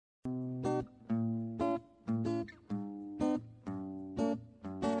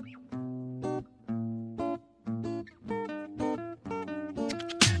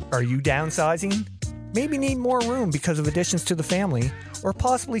Are you downsizing? Maybe need more room because of additions to the family, or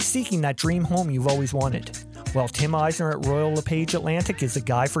possibly seeking that dream home you've always wanted? Well, Tim Eisner at Royal LePage Atlantic is the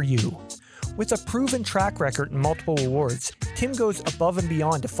guy for you. With a proven track record and multiple awards, Tim goes above and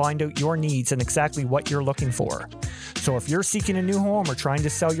beyond to find out your needs and exactly what you're looking for. So if you're seeking a new home or trying to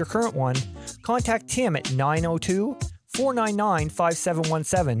sell your current one, contact Tim at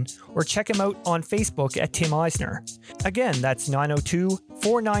 902-499-5717 or check him out on Facebook at Tim Eisner. Again, that's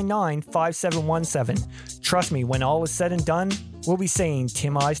 902-499-5717. Trust me, when all is said and done, we'll be saying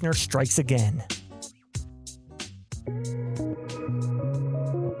Tim Eisner strikes again.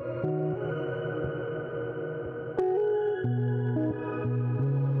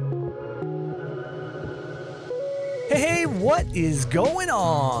 Hey, what is going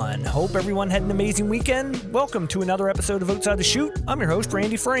on? Hope everyone had an amazing weekend. Welcome to another episode of Outside The Chute. I'm your host,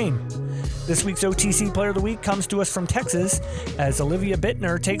 Randy Frame. This week's OTC Player of the Week comes to us from Texas as Olivia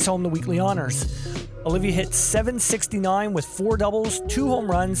Bittner takes home the weekly honors. Olivia hit .769 with 4 doubles, 2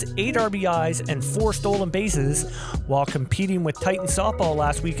 home runs, 8 RBIs, and 4 stolen bases while competing with Titan softball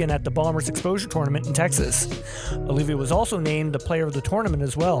last weekend at the Bombers Exposure Tournament in Texas. Olivia was also named the player of the tournament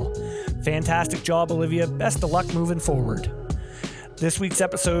as well. Fantastic job, Olivia. Best of luck moving forward. This week's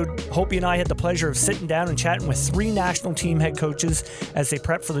episode, Hopi and I had the pleasure of sitting down and chatting with 3 national team head coaches as they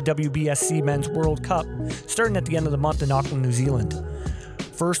prep for the WBSC Men's World Cup, starting at the end of the month in Auckland, New Zealand.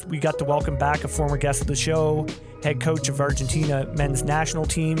 First, we got to welcome back a former guest of the show, head coach of Argentina men's national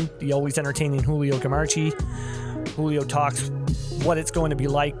team, the always entertaining Julio Gamarci. Julio talks what it's going to be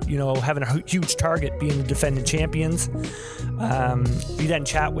like, having a huge target being the defending champions. We then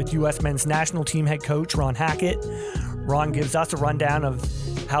chat with U.S. men's national team head coach Ron Hackett. Ron gives us a rundown of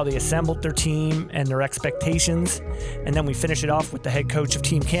how they assembled their team and their expectations. And then we finish it off with the head coach of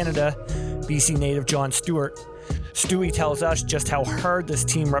Team Canada, BC native John Stuart. Stuey tells us just how hard this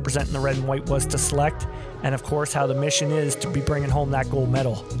team representing the red and white was to select, and of course how the mission is to be bringing home that gold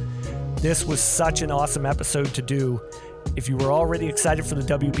medal. This was such an awesome episode to do. If you were already excited for the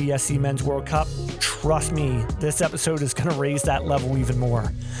WBSC Men's World Cup, trust me, this episode is going to raise that level even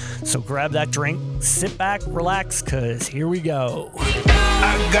more. So grab that drink, sit back, relax, because here we go.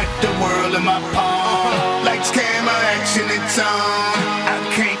 I got the world in my palm, lights, camera, action, it's on.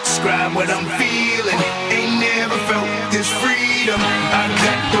 I can't describe what I'm feeling, ain't never felt this freedom. I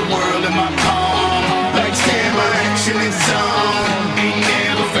got the world in my palm, lights, camera, action, it's on. Ain't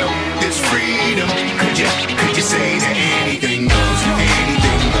never felt this freedom. Could you say that anything goes,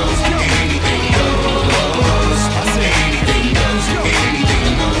 anything goes, anything goes, anything goes,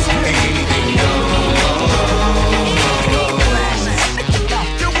 anything goes, anything goes.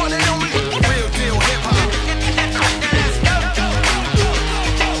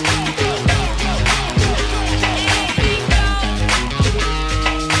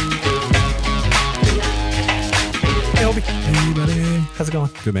 How's it going?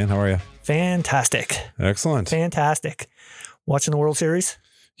 Good, man. How are you? Fantastic. Excellent. Fantastic. Watching the World Series?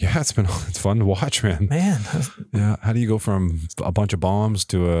 Yeah, it's fun to watch, man. Yeah. How do you go from a bunch of bombs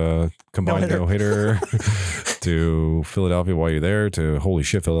to a combined no-hitter to Philadelphia while you're there to holy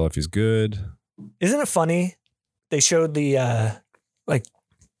shit, Philadelphia's good? Isn't it funny? They showed the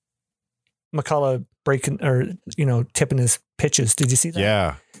McCullough breaking or tipping his pitches. Did you see that?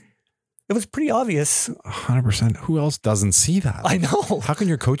 Yeah. It was pretty obvious. 100%. Who else doesn't see that? I know. How can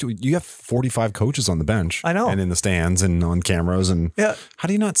your coach? You have 45 coaches on the bench. I know. And in the stands and on cameras. And yeah. How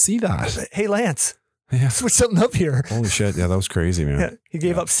do you not see that? Hey, Lance. Yeah. Switch something up here. Holy shit. Yeah, that was crazy, man. Yeah. He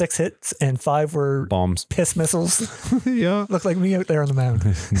gave up 6 hits and 5 were bombs. Piss missiles. Yeah. Looked like me out there on the mound.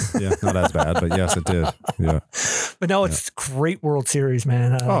 Yeah, not as bad, but yes, it did. Yeah. But no, it's great World Series,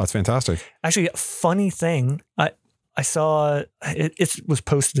 man. It's fantastic. Actually, a funny thing. I saw it was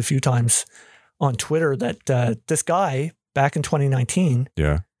posted a few times on Twitter that this guy back in 2019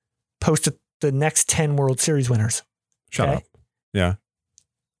 posted the next 10 World Series winners. Shut up. Yeah.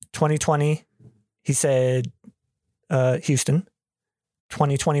 2020, he said Houston.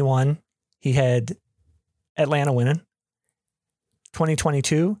 2021, he had Atlanta winning.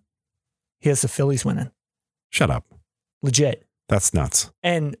 2022, he has the Phillies winning. Shut up. Legit. That's nuts.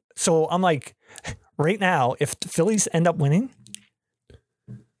 And so I'm like, right now, if the Phillies end up winning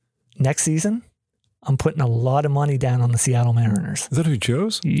next season, I'm putting a lot of money down on the Seattle Mariners. Is that who you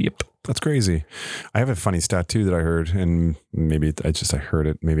chose? Yep. That's crazy. I have a funny stat too that I heard, and maybe I heard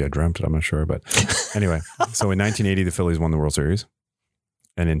it. Maybe I dreamt it. I'm not sure. But anyway, so in 1980, the Phillies won the World Series.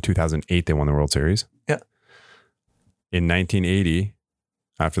 And in 2008, they won the World Series. Yeah. In 1980,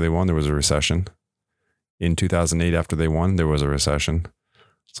 after they won, there was a recession. In 2008, after they won, there was a recession.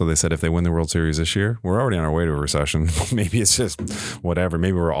 So they said if they win the World Series this year, we're already on our way to a recession. Maybe it's just whatever.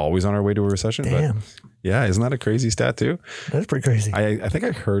 Maybe we're always on our way to a recession. Damn. But yeah, isn't that a crazy stat too? That's pretty crazy. I think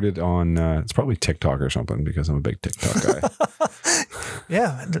I heard it on, it's probably TikTok or something because I'm a big TikTok guy.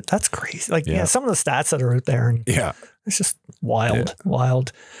 Yeah, that's crazy. Like, Yeah. some of the stats that are out there, and Yeah. it's just wild.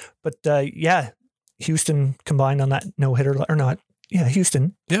 But Houston combined on that no-hitter, or not. Yeah,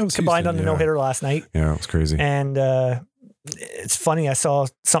 Houston Yeah, it was combined Houston, on the no-hitter last night. Yeah, it was crazy. And it's funny, I saw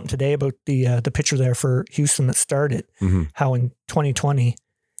something today about the pitcher there for Houston that started, how in 2020,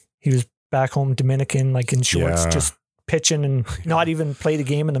 he was back home Dominican, like in shorts, just pitching and not even played a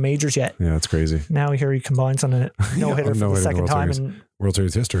game in the majors yet. Yeah, it's crazy. Now here he combines on a no-hitter for the second time. And World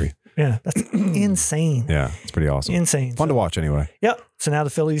Series history. yeah, that's insane. Yeah, it's pretty awesome. Insane. Fun to watch anyway. Yeah. So now the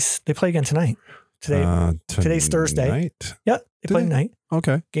Phillies, they play again tonight. Today's Thursday. Tonight? Yeah, they play tonight.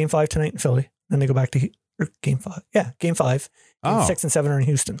 Okay. Game 5 tonight in Philly. Then they go back to Game 5. Yeah, Game 5. Game 6 and 7 are in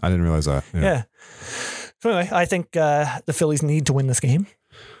Houston. I didn't realize that. Yeah. So anyway, I think the Phillies need to win this game.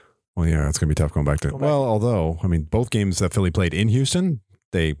 Well, yeah, it's going to be tough going back to. Well, although, I mean, both games that Philly played in Houston,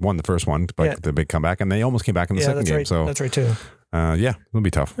 they won the first one, but the big comeback, and they almost came back in the second game. Right. So that's right too. Yeah, it'll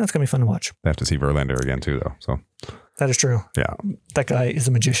be tough. That's going to be fun to watch. They have to see Verlander again too, though. So that is true. Yeah. That guy is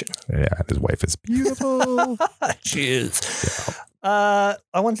a magician. Yeah, his wife is beautiful. She is. Yeah.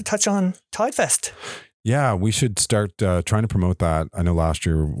 I wanted to touch on Tide Fest. Yeah, we should start trying to promote that. I know last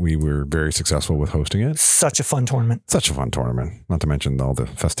year we were very successful with hosting it. Such a fun tournament. Such a fun tournament. Not to mention all the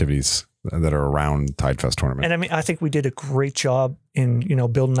festivities that are around Tide Fest tournament. And I mean, I think we did a great job in,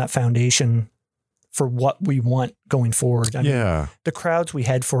 building that foundation for what we want going forward. I mean, the crowds we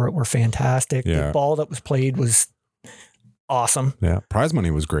had for it were fantastic. Yeah. The ball that was played was awesome. Yeah. Prize money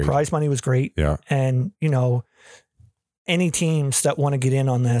was great. Yeah. And, any teams that want to get in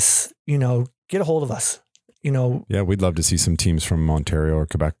on this, get a hold of us. Yeah, we'd love to see some teams from Ontario or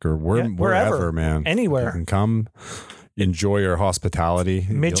Quebec or wherever, man. Anywhere. You can come, enjoy our hospitality.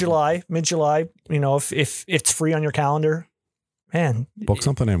 Mid-July, if it's free on your calendar, man. Book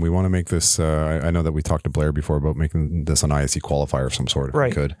something in. We want to make this, I know that we talked to Blair before about making this an ISC qualifier of some sort if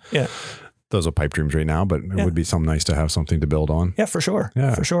we could. Yeah. Those are pipe dreams right now, but it would be something nice to have something to build on. Yeah, for sure.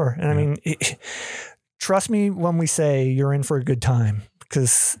 Yeah. For sure. And I mean, trust me when we say you're in for a good time,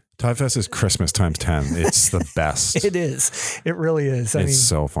 because Tide Fest is Christmas times 10. It's the best. It is. It really is. It's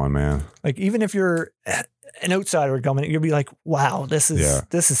so fun, man. Like, even if you're an outsider coming, you'll be like, wow, this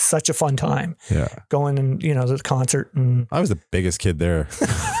is such a fun time. Yeah. Going and, to the concert. And I was the biggest kid there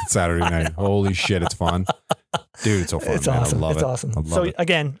Saturday night. Holy shit, it's fun. Dude, it's so fun. It's man. awesome. I love it's it. awesome. I love so it.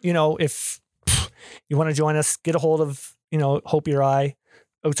 Again, if you want to join us, get a hold of, Hope Your Eye,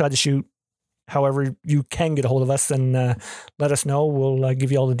 Outside the Chute. However you can get a hold of us, and let us know. We'll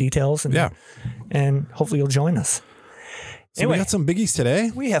give you all the details, and hopefully you'll join us. So anyway, we got some biggies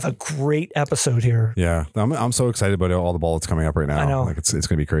today. We have a great episode here. Yeah, I'm so excited about all the ball that's coming up right now. I know. Like it's going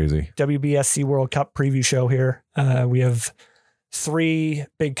to be crazy. WBSC World Cup preview show here. We have 3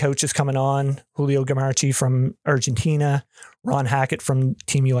 big coaches coming on: Julio Gamarci from Argentina, Ron Hackett from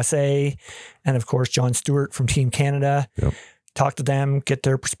Team USA, and of course John Stewart from Team Canada. Yep. Talk to them, get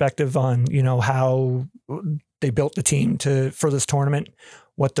their perspective on, how they built the team for this tournament,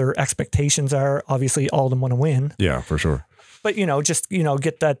 what their expectations are. Obviously, all of them want to win. Yeah, for sure. But, just,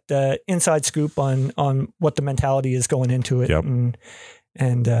 get that inside scoop on what the mentality is going into it. Yep. And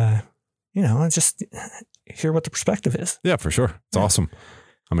just hear what the perspective is. Yeah, for sure. It's awesome.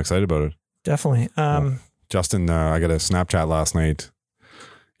 I'm excited about it. Definitely. Justin, I got a Snapchat last night.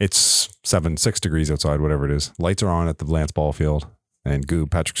 It's 6 degrees outside, whatever it is. Lights are on at the Lance ball field, and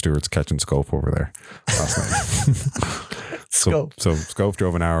Patrick Stewart's catching Scope over there last night. Scope. So Scope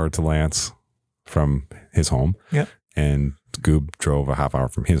drove an hour to Lance from his home. Yep. And Goob drove a half hour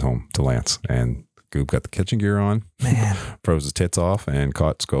from his home to Lance. And Goob got the kitchen gear on, man, froze his tits off, and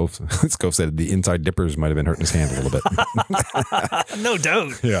caught Scope. Scope said the inside dippers might have been hurting his hand a little bit. No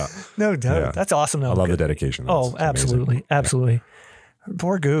doubt. Yeah. No doubt. Yeah. That's awesome, though. I love the dedication. Oh, absolutely. Amazing. Absolutely. Yeah.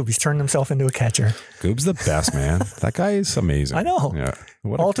 Poor Goob. He's turned himself into a catcher. Goob's the best, man. That guy is amazing. I know. Yeah.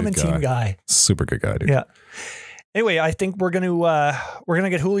 Ultimate team guy. Super good guy, dude. Yeah. Anyway, I think we're gonna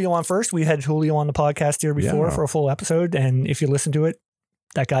get Julio on first. We had Julio on the podcast here before for a full episode, and if you listen to it,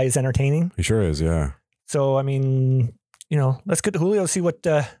 that guy is entertaining. He sure is, yeah. So I mean, let's get to Julio, see what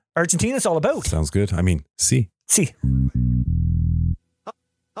Argentina's all about. Sounds good. I mean, see. I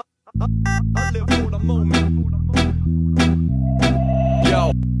live for the moment.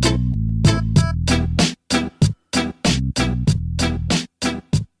 Yo.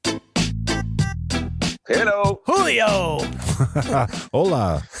 Hello. Julio.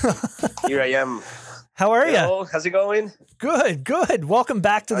 Hola. Here I am. How are you? Hello, how's it going? Good, good. Welcome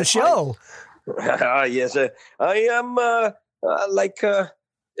back to the show. Yes, I am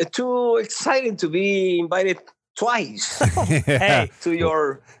too excited to be invited twice Hey, to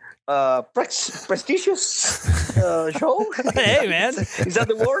your prestigious show. hey, man. Is that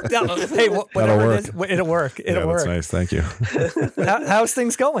the word? No, hey, whatever That'll it is, it'll work. It'll Yeah, work. that's nice. Thank you. How's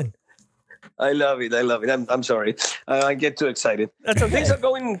things going? I love it. I'm sorry. I get too excited. That's okay.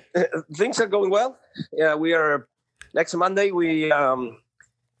 Things are going well. Yeah, we are next Monday. We are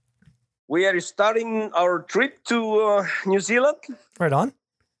starting our trip to New Zealand. Right on.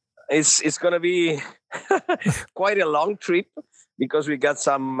 It's gonna be quite a long trip because we got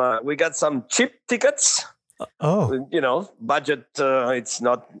some cheap tickets. Oh, Budget. It's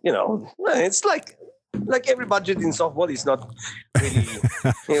not. It's like every budget in softball is not really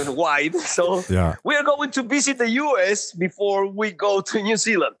wide. So Yeah. we are going to visit the U.S. before we go to New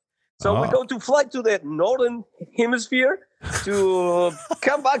Zealand. So we're going to fly to the northern hemisphere to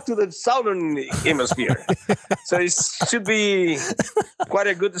come back to the southern hemisphere. So it should be quite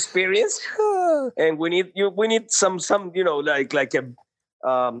a good experience. And we need some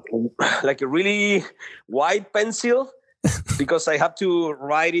like a really wide pencil because I have to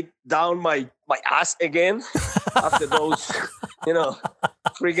write it down my ass again after those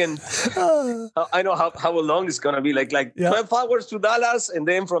friggin' I know how long it's gonna be like 12 hours to Dallas, and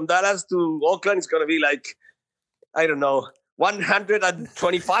then from Dallas to Auckland it's gonna be like, I don't know,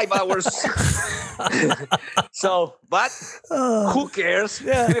 125 hours. So, but who cares?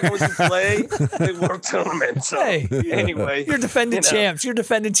 We're going to play the World Tournament. So, hey. anyway, You're defending champs. You're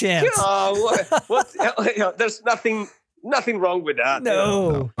defending champs. There's nothing wrong with that.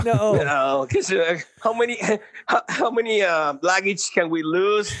 No. 'Cause, how many luggage can we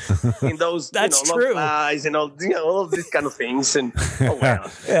lose in those That's long true. flies and all these kind of things? And oh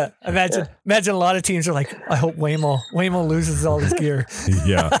well. Yeah. Imagine a lot of teams are like, I hope Waymo loses all his gear.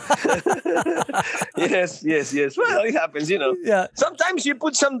 Yeah. Yes. Well, it happens, Yeah. Sometimes you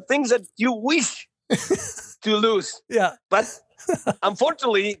put some things that you wish to lose, Yeah. but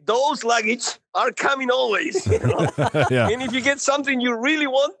unfortunately, those luggage are coming always. Yeah. And if you get something you really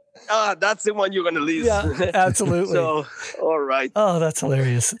want, that's the one you're going to lose. Yeah, absolutely. So, all right. Oh, that's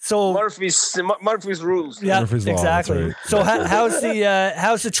hilarious. So Murphy's rules. yeah, Murphy's Law, that's exactly. right. So how's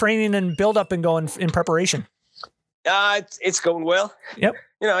the training and build up been going in preparation? It's going well. Yep.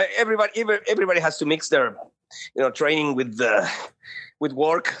 Everybody has to mix their, training with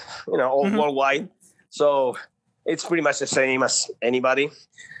work, all worldwide. So it's pretty much the same as anybody.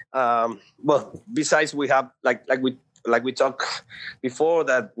 Well, besides we have like we talked before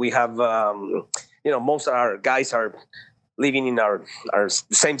that we have most of our guys are living in our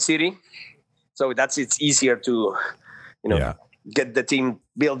the same city, so it's easier to get the team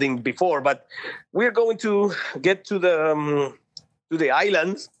building before. But we're going to get to the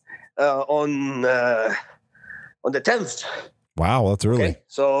islands on the 10th. Wow, that's early. Okay?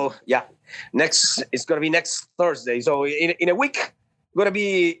 So yeah, it's going to be next Thursday. So in a week, we're going to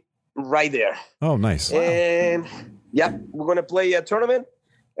be right there. Oh, nice. And yeah, we're going to play a tournament,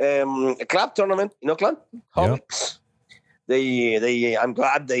 a club tournament in Auckland. Hobbies. I'm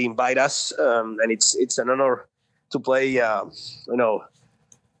glad they invite us, and it's an honor to play, a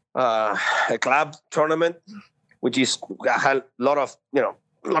club tournament, which is a lot of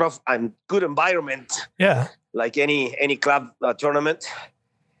good environment. Yeah. Like any club tournament,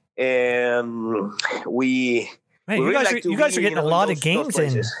 and you guys are getting a lot of games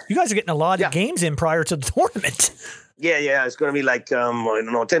in. You guys are getting a lot of games in prior to the tournament. Yeah, it's going to be like 10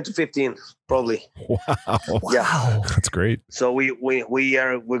 to 15 probably. Wow. Yeah, That's great. so we're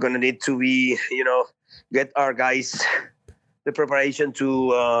going to need to be get our guys the preparation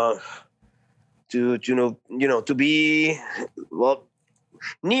to be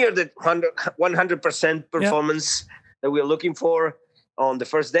near the 100% performance that we're looking for on the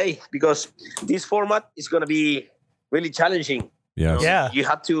first day, because this format is going to be really challenging. Yes. Yeah. You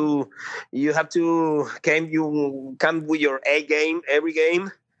have to come with your A game every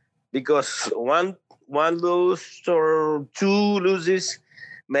game, because one lose or two loses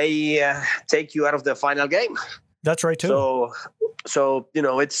may take you out of the final game. That's right too. So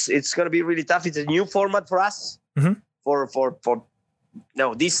it's going to be really tough. It's a new format for us. Mm-hmm.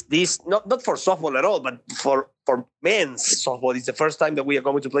 This not for softball at all, but for men's softball. It's the first time that we are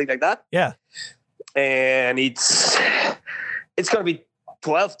going to play like that. Yeah. And it's going to be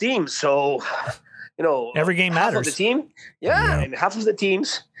 12 teams. So, every game half matters. of the team. Yeah. And half of the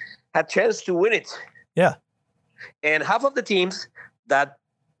teams had chance to win it. Yeah. And half of the teams that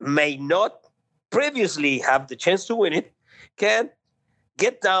may not previously have the chance to win it can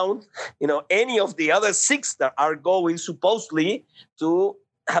get down, any of the other 6 that are going supposedly to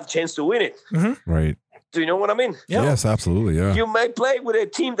have chance to win it. Right. Do you know what I mean? Yeah. Yes, absolutely. Yeah. You may play with a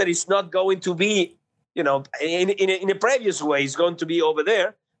team that is not going to be, in a previous way, is going to be over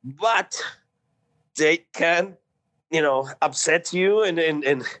there, but they can, upset you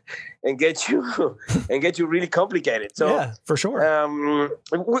and get you really complicated. So yeah, for sure.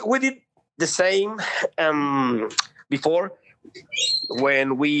 we did the same before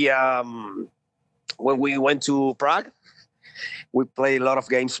when we went to Prague. We played a lot of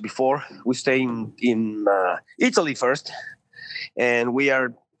games before. We stayed in Italy first, and we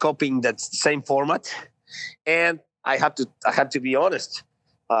are copying that same format. And I have to be honest.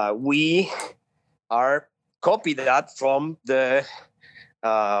 We are copied that from the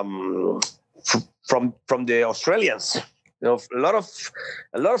from the Australians. A lot of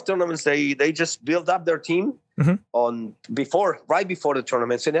tournaments they just build up their team right before the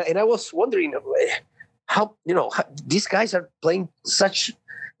tournaments, and I was wondering how these guys are playing such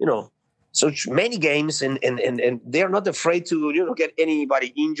many games and they're not afraid to get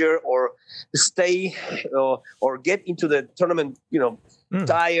anybody injured or stay or get into the tournament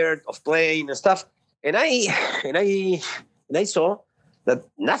tired of playing and stuff. And I saw that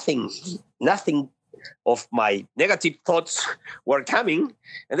nothing of my negative thoughts were coming,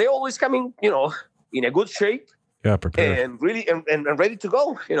 and they always coming in a good shape. Yeah, prepared. And really and ready to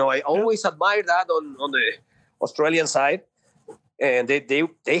go. I always admire that on the Australian side. And they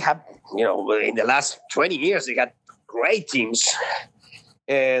have, in the last 20 years, they got great teams.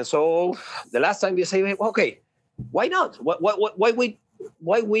 And so the last time they say, okay, why not?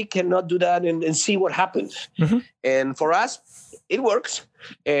 Why we cannot do that and see what happens? And for us, it works.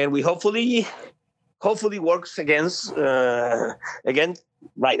 And we hopefully works again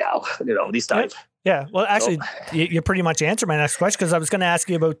right now, this time. Yeah, well, actually, you pretty much answered my next question, because I was going to ask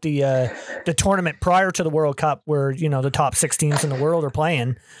you about the tournament prior to the World Cup, where the top 6 teams in the world are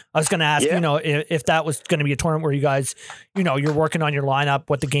playing. I was going to ask if that was going to be a tournament where you guys, you're working on your lineup,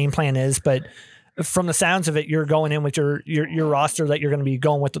 what the game plan is. But from the sounds of it, you're going in with your roster that you're going to be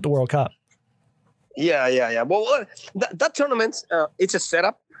going with at the World Cup. Yeah. Well, that tournament, it's a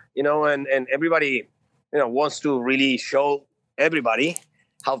setup, and everybody, wants to really show everybody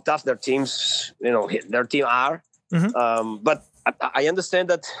how tough their team are. But I understand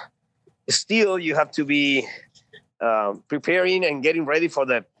that still you have to be preparing and getting ready for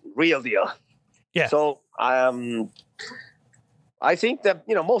the real deal. Yeah. So I think that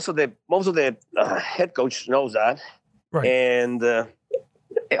most of the head coach knows that. Right. And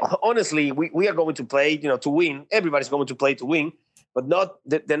honestly, we are going to play to win. Everybody's going to play to win, but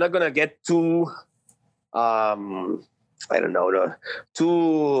they're not going to get too. I don't know,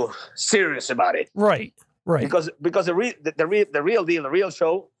 too serious about it. Right. Because the real deal, the real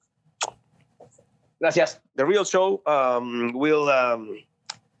show. Gracias. The real show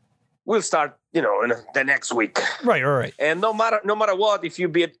will start, in the next week. Right. And no matter what, if you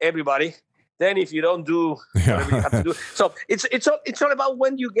beat everybody, then if you don't do whatever you have to do, so it's all about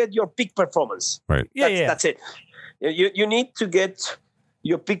when you get your peak performance. Right. That's it. You need to get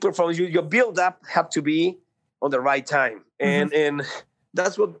your peak performance. Your build up have to be on the right time, and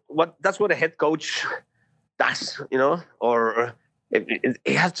that's what a head coach does, or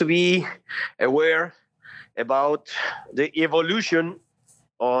it has to be aware about the evolution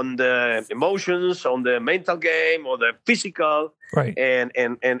on the emotions, on the mental game, or the physical, right, and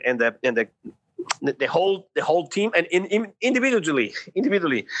the whole team, and individually,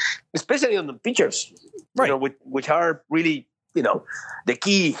 especially on the pitchers, right, which are really the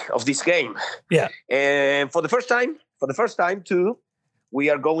key of this game. Yeah. And for the first time too, we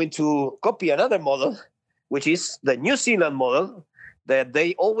are going to copy another model, which is the New Zealand model, that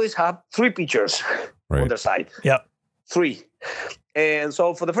they always have 3 pitchers on their side. Yeah. 3. And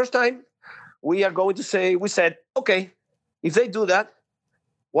so for the first time, we are going to say, we said, okay, if they do that,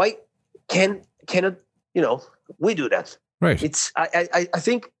 why cannot we do that? Right. It's I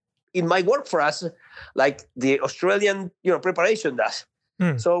think it might work for us, like the Australian, preparation does.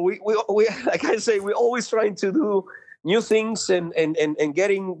 So we like I say, we're always trying to do new things and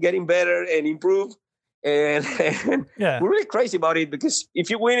getting better and improve. And we're really crazy about it, because if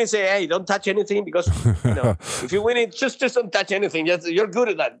you win and say, hey, don't touch anything, because if you win it, just don't touch anything. You're good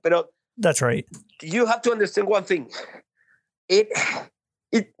at that. But that's right. You have to understand one thing.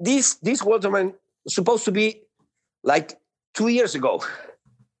 This World Tournament is supposed to be like 2 years ago.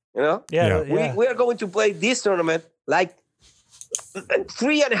 We are going to play this tournament like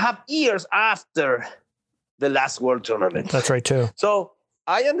 3.5 years after the last World Tournament. That's right too. So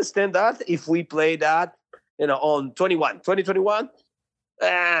I understand that if we play that, on 2021,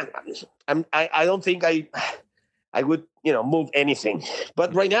 I don't think I would, move anything.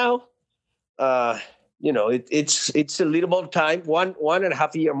 But right now, it's a little more time,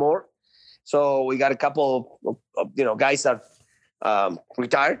 1.5 year more. So we got a couple of guys that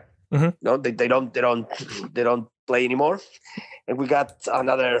retired. Mm-hmm. No, they don't play anymore, and we got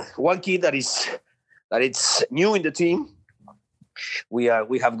another one kid that it's new in the team. We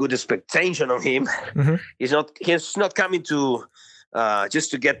have good expectation of him. Mm-hmm. He's not coming to just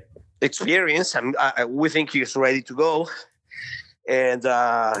to get experience, and we think he's ready to go. And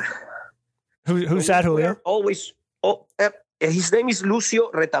who's that, Julio? Always. His name is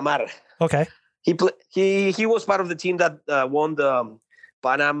Lucio Retamar. Okay. He was part of the team that won the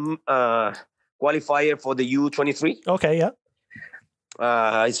Pan Am qualifier for the U23. Okay, yeah.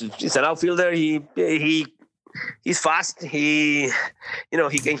 He's an outfielder. He's fast. He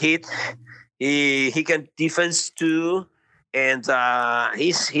can hit. He can defense too, and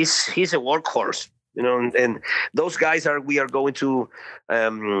he's a workhorse. And those guys we are going to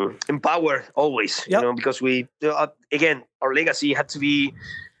empower always. Yep. Because we again, our legacy had to be.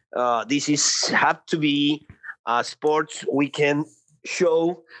 Have to be sports we can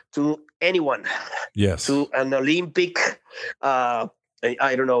show to anyone. Yes. To an Olympic, I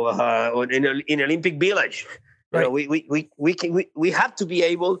don't know, in an Olympic village. Right. We have to be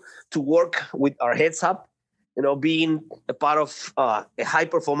able to work with our heads up. Being a part of a high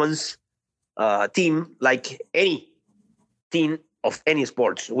performance team, like any team of any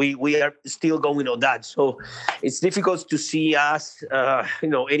sports. We are still going on that. So it's difficult to see us,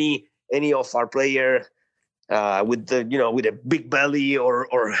 any of our player with with a big belly or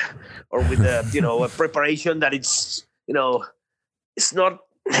with a preparation that it's not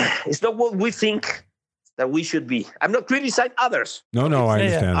what we think that we should be. I'm not criticizing others. No, I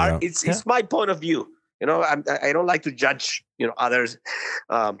understand that. It's my point of view. I don't like to judge others.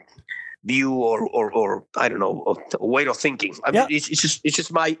 View or I don't know, way of thinking. I mean, it's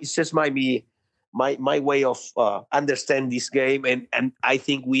just my way of understand this game, and I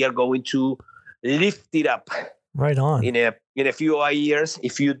think we are going to lift it up. Right on. In a few years,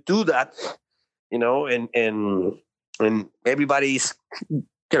 if you do that, and everybody's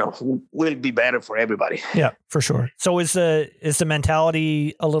will be better for everybody. Yeah, for sure. So is the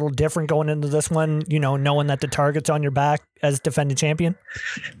mentality a little different going into this one? Knowing that the target's on your back as defending champion.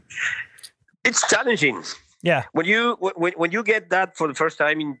 It's challenging. Yeah. When you get that for the first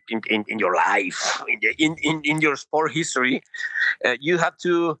time in your life, in your sport history, you have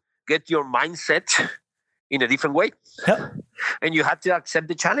to get your mindset in a different way. Yep. And you have to accept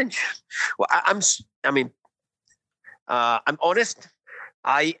the challenge. Well, I'm honest.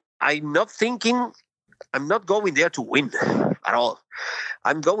 I'm not going there to win at all.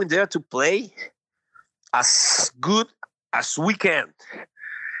 I'm going there to play as good as we can.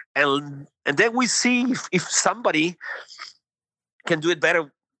 And then we see if somebody can do it better.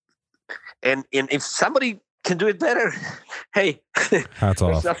 And if somebody can do it better, hey, that's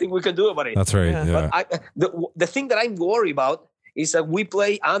there's nothing we can do about it. That's right. Yeah. But the thing that I'm worried about is that we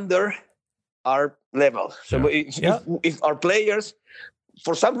play under our level. So if our players,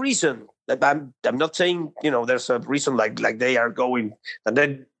 for some reason, that I'm not saying there's a reason like they are going and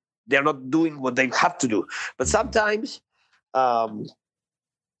then they're not doing what they have to do, but sometimes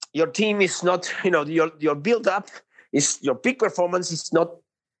your team is not, your build up is your peak performance is not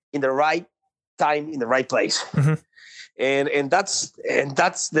in the right time in the right place, mm-hmm. and that's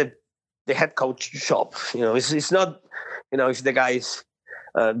the head coach job. It's not if the guys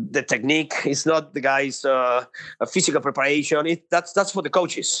the technique, it's not the guys physical preparation. That's for the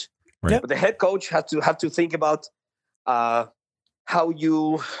coaches. Right. But the head coach have to think about how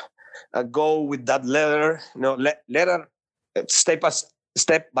you go with that ladder. Ladder step by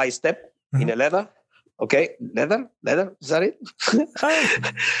step mm-hmm. in a ladder. Okay, ladder. Is that it?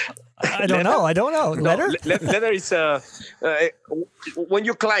 I don't know. Ladder. Ladder is when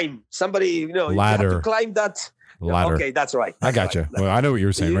you climb. Somebody, ladder. You have to climb that. Ladder. Okay, that's right. I got you. Well, I know what you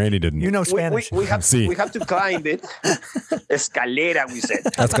were saying. Randy didn't. You know Spanish. We have to climb it. Escalera, we said.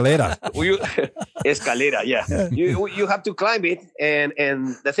 Escalera. Escalera, yeah. You have to climb it,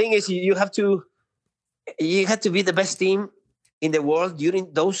 and the thing is, you have to be the best team in the world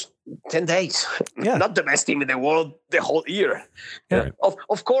during those 10 days. Yeah. Not the best team in the world the whole year. Yeah.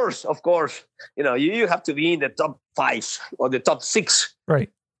 Of course. You have to be in the top 5 or the top 6. Right.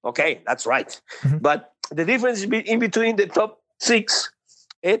 Okay, that's right. Mm-hmm. But the difference in between the top 6,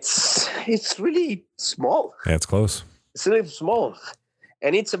 it's really small. Yeah, it's close. It's really small,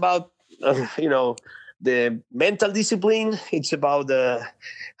 and it's about the mental discipline. It's about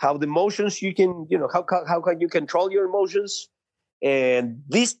how the emotions you can how can you control your emotions, And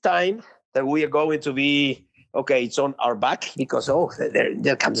this time that we are going to be, okay, it's on our back because,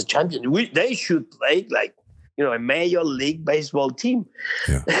 there comes a champion. They should play like, a Major League Baseball team.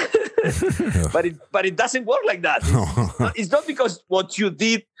 Yeah. but it doesn't work like that. It's not because what you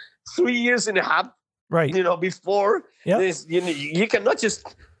did 3 years and a half, right? Before this, you cannot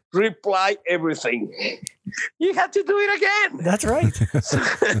just reply everything. You have to do it again. That's right.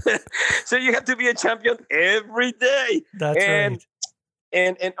 So you have to be a champion every day. That's right.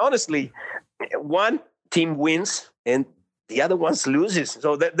 And honestly, one team wins and the other ones loses.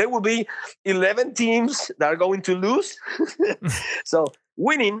 So there will be 11 teams that are going to lose. So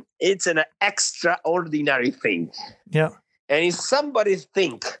winning, it's an extraordinary thing. Yeah. And if somebody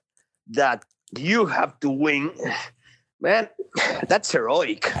think that you have to win, man, that's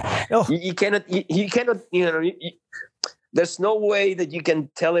heroic. Oh. You cannot, there's no way that you can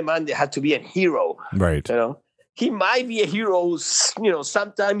tell a man they have to be a hero. Right. He might be a hero,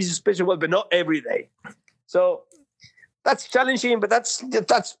 sometimes he's special, but not every day. So that's challenging, but that's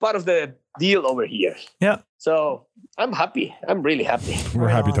part of the deal over here. Yeah. So I'm happy. I'm really happy. We're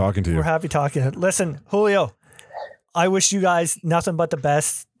happy talking to you. We're happy talking. Listen, Julio, I wish you guys nothing but the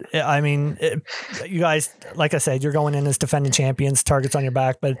best. I mean, you guys, like I said, you're going in as defending champions, targets on your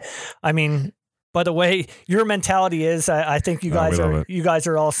back. But I mean, by the way your mentality is, I think you guys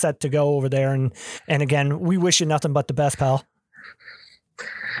are all set to go over there. And again, we wish you nothing but the best, pal.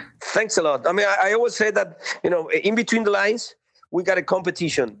 Thanks a lot. I mean, I always say that, in between the lines, we got a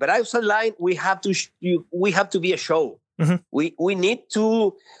competition, but outside line, we have to be a show. Mm-hmm. We need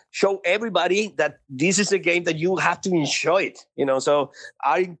to show everybody that this is a game that you have to enjoy it. So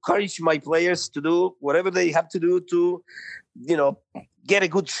I encourage my players to do whatever they have to do to, get a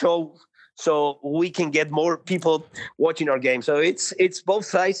good show so we can get more people watching our game. So it's both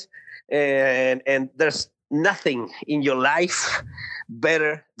sides, and there's nothing in your life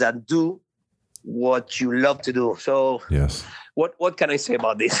better than do what you love to do. So yes. What can I say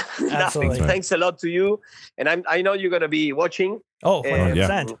about this? Nothing. Right. Thanks a lot to you, and I know you're going to be watching. Oh,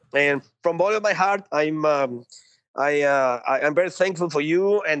 100%. And from all of my heart, I'm very thankful for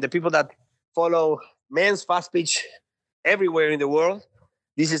you and the people that follow men's fast pitch everywhere in the world.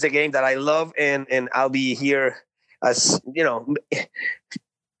 This is a game that I love, and I'll be here as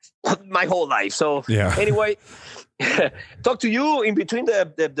my whole life. So anyway, talk to you in between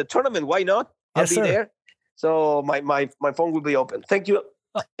the tournament. Why not? I'll be there. So my phone will be open. Thank you.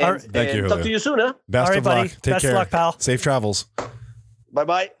 Thank you. Talk to you soon, huh? Best all right, of buddy. luck. Take Best care. of luck, pal. Safe travels.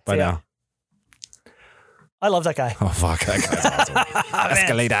 Bye-bye. Bye now. I love that guy. Oh, fuck. That guy's awesome.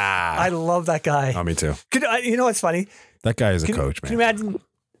 Escalator. I love that guy. Oh, me too. You know what's funny? That guy is a coach, man.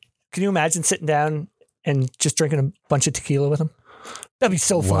 Can you imagine sitting down and just drinking a bunch of tequila with him? That'd be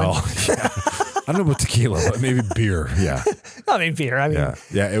so fun. Well, yeah. I don't know about tequila, but maybe beer. Yeah. I mean, beer. I mean,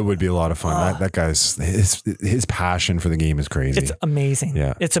 yeah, it would be a lot of fun. That guy's his passion for the game is crazy. It's amazing.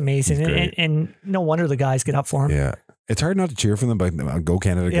 Yeah, it's amazing, and no wonder the guys get up for him. Yeah, it's hard not to cheer for them, but go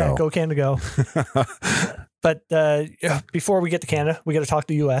Canada, go! Yeah, go Canada, go! But before we get to Canada, we got to talk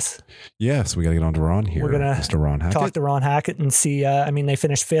to the U.S. Yes, we got to get on to Ron here. We're gonna Mr. Ron Hackett. Talk to Ron Hackett and see. They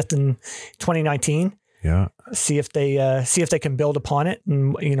finished 5th in 2019. Yeah. See if they can build upon it,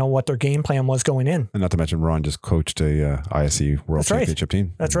 and what their game plan was going in. And not to mention, Ron just coached a ISC World Championship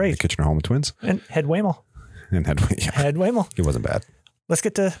team. That's right. The Kitchener-Holman Twins. And Head Waymo. Head Waymo. He wasn't bad. Let's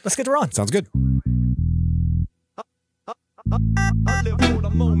get to Ron. Sounds good. I live for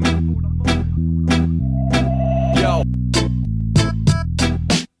the moment. Yo.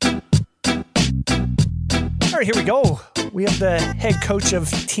 All right, here we go. We have the head coach of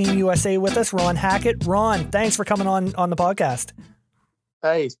Team USA with us, Ron Hackett. Ron, thanks for coming on the podcast.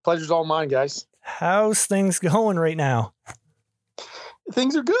 Hey, pleasure's all mine, guys. How's things going right now?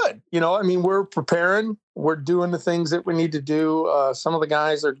 Things are good. We're preparing. We're doing the things that we need to do. Some of the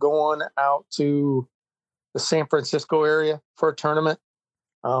guys are going out to the San Francisco area for a tournament.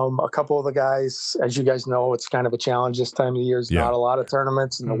 A couple of the guys, as you guys know, it's kind of a challenge this time of the year. There's not a lot of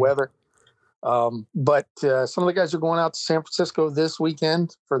tournaments and the weather. But some of the guys are going out to San Francisco this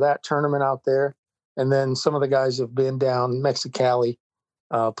weekend for that tournament out there. And then some of the guys have been down Mexicali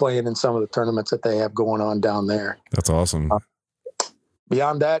playing in some of the tournaments that they have going on down there. That's awesome.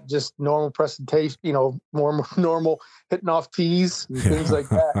 Beyond that, just normal presentation, more normal hitting off tees and things like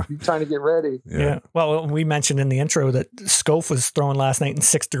that. You're trying to get ready. Yeah. Well, we mentioned in the intro that Scof was throwing last night in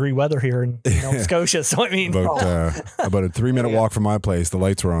 6-degree weather here in Nova Scotia. So, I mean, about a 3-minute walk from my place, the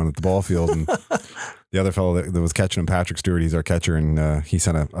lights were on at the ball field. And the other fellow that was catching him, Patrick Stewart, he's our catcher. And he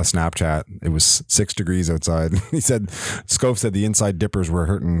sent a Snapchat. It was 6 degrees outside. He said, Scof said the inside dippers were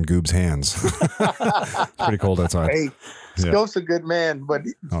hurting Goob's hands. It's pretty cold outside. Hey, Scope's a good man, but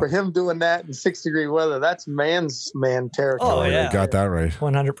for him doing that in 6-degree weather, that's man territory. Oh, yeah. You got that right.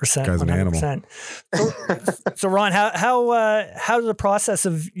 100%. Guy's an 100%. So Ron, how did the process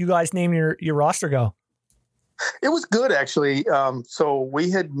of you guys name your roster go? It was good, actually. So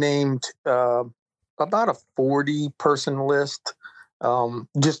we had named about a 40-person list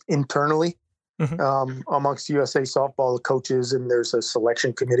just internally amongst USA Softball, the coaches, and there's a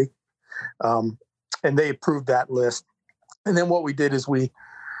selection committee. And they approved that list. And then what we did is of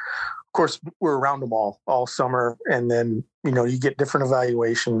course, we're around them all summer. And then, you get different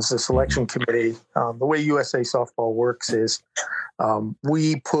evaluations. The selection committee, the way USA Softball works is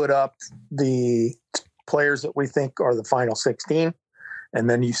we put up the players that we think are the final 16. And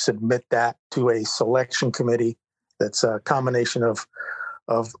then you submit that to a selection committee that's a combination of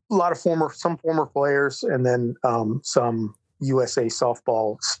a lot of some former players and then some USA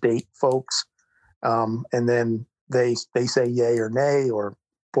Softball state folks. And then they say yay or nay or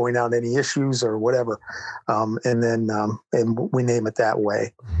point out any issues or whatever. And then we name it that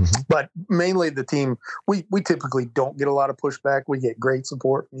way. Mm-hmm. But mainly the team, we typically don't get a lot of pushback. We get great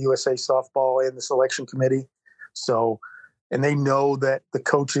support from USA Softball and the selection committee. So, and they know that the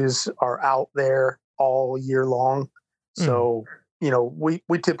coaches are out there all year long. So,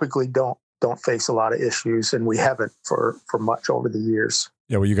 we typically don't face a lot of issues, and we haven't for much over the years.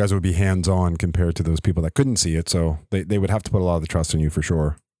 Yeah, well, you guys would be hands-on compared to those people that couldn't see it, so they would have to put a lot of the trust in you for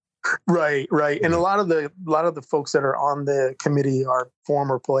sure. Right. And a lot of the folks that are on the committee are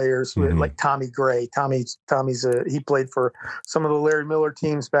former players, like Tommy Gray. Tommy's he played for some of the Larry Miller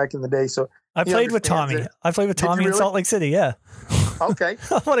teams back in the day. So I played with Tommy. I played with Tommy in Salt Lake City. Yeah. Okay.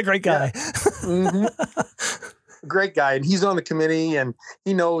 What a great guy. Yeah. Mm-hmm. Great guy. And he's on the committee, and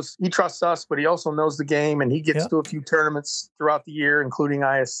he trusts us, but he also knows the game, and he gets to a few tournaments throughout the year, including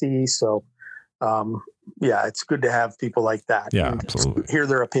ISC. So, it's good to have people like that. Yeah, and absolutely. Hear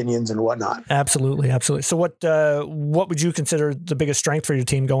their opinions and whatnot. Absolutely. So what would you consider the biggest strength for your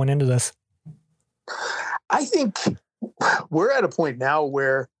team going into this? I think we're at a point now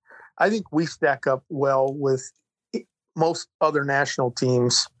where I think we stack up well with most other national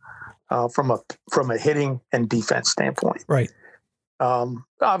teams from a hitting and defense standpoint. Right.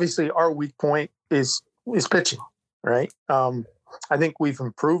 Obviously, our weak point is pitching. Right. I think we've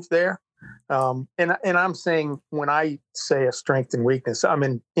improved there. And I'm saying when I say a strength and weakness, I'm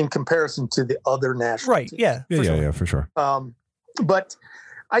in comparison to the other national teams. Yeah. For sure. But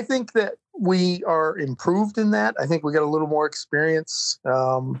I think that we are improved in that. I think we got a little more experience.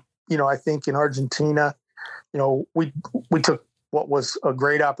 I think in Argentina, we took what was a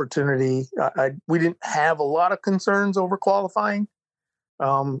great opportunity. We didn't have a lot of concerns over qualifying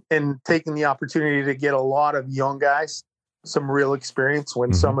and taking the opportunity to get a lot of young guys some real experience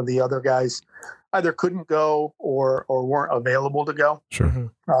when some of the other guys either couldn't go or weren't available to go.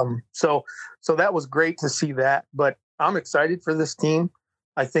 Sure. So that was great to see that, but I'm excited for this team.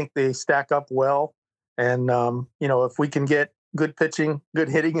 I think they stack up well. And, if we can get good pitching, good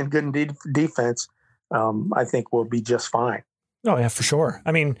hitting, and good defense, I think we'll be just fine. Oh yeah, for sure.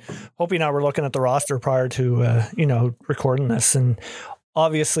 I mean, Hope now we're looking at the roster prior to, recording this, and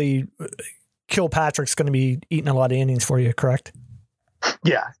obviously Kilpatrick's going to be eating a lot of innings for you, correct?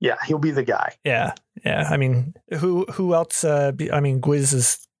 Yeah. He'll be the guy. Yeah. I mean, who else?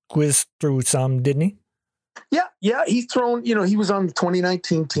 Gwiz threw some, didn't he? Yeah. He's thrown, he was on the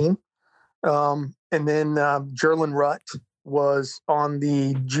 2019 team. And then Jerlin Rutt was on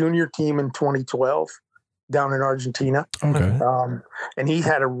the junior team in 2012 down in Argentina. Okay. And he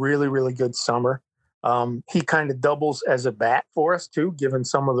had a really, really good summer. He kind of doubles as a bat for us too, given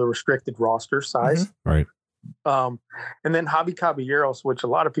some of the restricted roster size. Right. And then Javi Caballeros, which a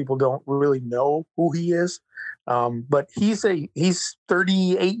lot of people don't really know who he is. But he's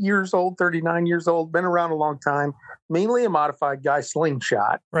 38 years old, 39 years old, been around a long time, mainly a modified guy,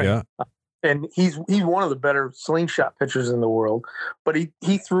 slingshot. Right. Yeah. And he's one of the better slingshot pitchers in the world. But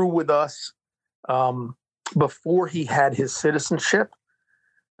he threw with us before he had his citizenship.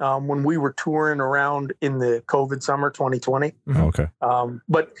 When we were touring around in the COVID summer 2020. Okay.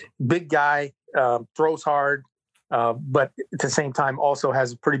 But big guy, throws hard, but at the same time also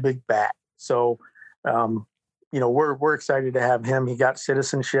has a pretty big bat. So, we're excited to have him. He got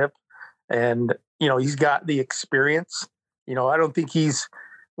citizenship, and he's got the experience. I don't think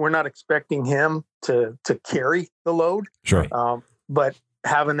we're not expecting him to carry the load. Sure. But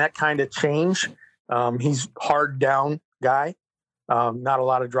having that kind of change, he's hard down guy. Not a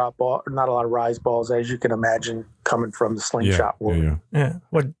lot of drop ball, not a lot of rise balls, as you can imagine, coming from the slingshot world. Yeah.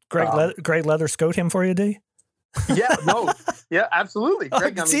 What Greg Leather scout him for you, did he? Yeah, absolutely.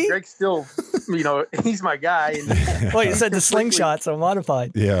 Greg, Greg's still he's my guy. And Well, you said the slingshot, so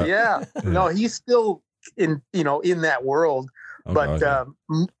modified. Yeah. yeah. No, he's still in that world. Oh, But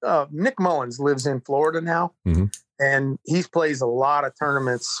God. Nick Mullins lives in Florida now, Mhm. and he plays a lot of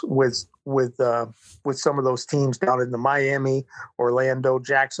tournaments with some of those teams down in the Miami, Orlando,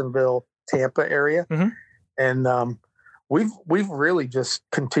 Jacksonville, Tampa area. Mhm. And we've really just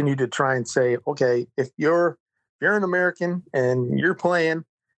continued to try and say, okay, if you're an American and you're playing,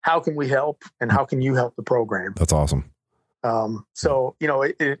 how can we help, and how can you help the program? That's awesome. So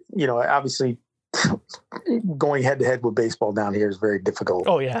obviously going head to head with baseball down here is very difficult.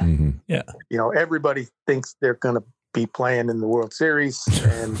 Oh yeah. Mhm. Everybody thinks they're going to be playing in the World Series,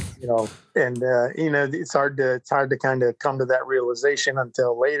 and it's hard to kind of come to that realization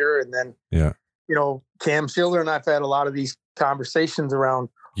until later. And then, Yeah. Cam Schiller and I've had a lot of these conversations around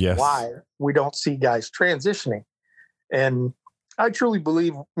Yes. why we don't see guys transitioning. And I truly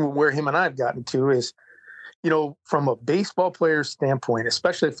believe where him and I have gotten to is, from a baseball player's standpoint,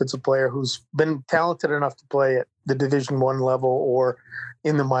 especially if it's a player who's been talented enough to play at the Division I level or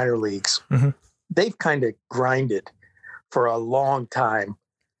in the minor leagues, Mhm. they've kind of grinded for a long time.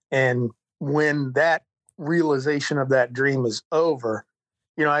 And when that realization of that dream is over,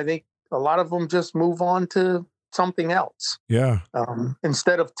 I think a lot of them just move on to something else. Yeah.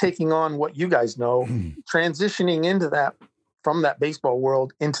 Instead of taking on what you guys know, transitioning into that, from that baseball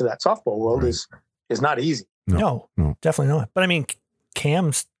world into that softball world is not easy. No, definitely not. But I mean,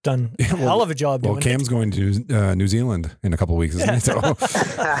 Cam's done a hell of a job doing Well, Cam's going to New Zealand in a couple of weeks, isn't he? So,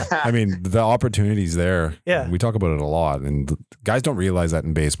 I mean, the opportunities there. Yeah. We talk about it a lot, and guys don't realize that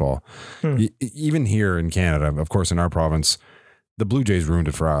in baseball. Even here in Canada, of course, in our province, the Blue Jays ruined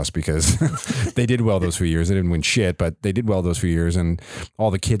it for us because they did well those few years. They didn't win shit, but they did well those few years, and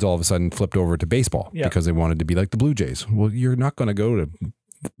all the kids all of a sudden flipped over to baseball because they wanted to be like the Blue Jays. Well, you're not going to go to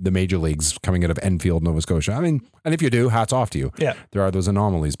the major leagues coming out of Enfield, Nova Scotia. I mean, and if you do, hats off to you. Yeah. There are those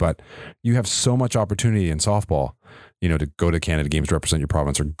anomalies, but you have so much opportunity in softball, to go to Canada Games to represent your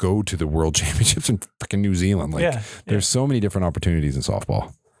province or go to the World Championships in freaking New Zealand. There's so many different opportunities in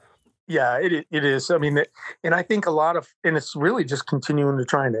softball. Yeah, it is. I mean, and I think and it's really just continuing to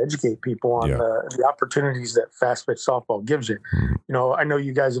try and educate people on the opportunities that fast pitch softball gives you. Mm-hmm. I know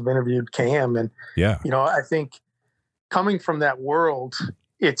you guys have interviewed Cam, and I think coming from that world,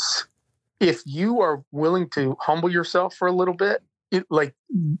 it's, if you are willing to humble yourself for a little bit,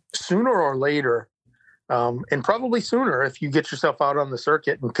 sooner or later, and probably sooner if you get yourself out on the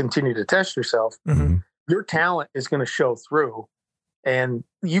circuit and continue to test yourself, your talent is going to show through, and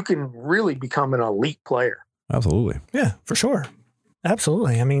you can really become an elite player. Absolutely. Yeah, for sure.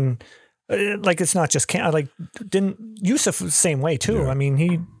 Absolutely. I mean, it's not just Cam. Didn't Yusuf was the same way too. Yeah. I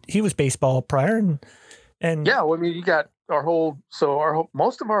mean, he was baseball prior, and yeah. Well, I mean, you got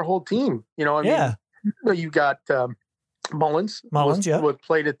most of our whole team. You got Mullins.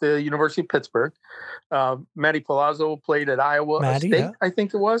 Played at the University of Pittsburgh. Matty Palazzo played at Iowa State, I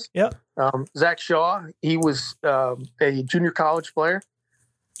think it was. Yeah. Zach Shaw, he was a junior college player.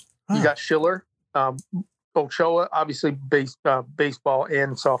 You got Schiller. Ochoa, obviously baseball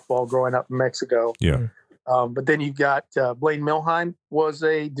and softball growing up in Mexico. Yeah. But then you've got Blaine Milheim, was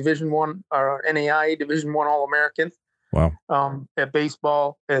a Division I or NAIA Division I All-American. Wow. At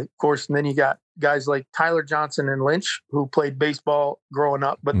baseball, of course, and then you got guys like Tyler Johnson and Lynch who played baseball growing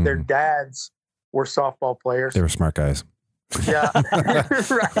up, but their dads were softball players. They were smart guys. Yeah,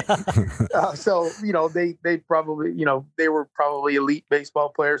 right. So they probably they were probably elite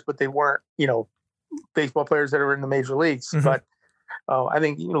baseball players, but they weren't baseball players that are in the major leagues. Mm-hmm. But I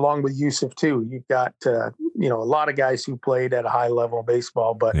think along with Yusuf too, you've got a lot of guys who played at a high level of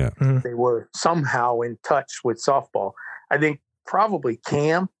baseball, but they were somehow in touch with softball. I think probably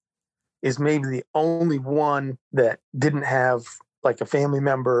Cam is maybe the only one that didn't have like a family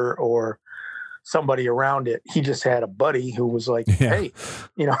member or somebody around it. He just had a buddy who was like, "Hey,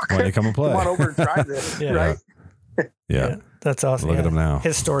 why don't you come and play? Come on over and try this." Right? Yeah, that's awesome. Look at him now.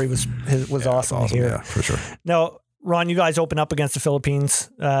 His story was awesome to hear. Yeah, for sure. Now, Ron, you guys open up against the Philippines.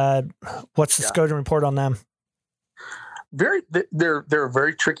 What's the scouting report on them? They're a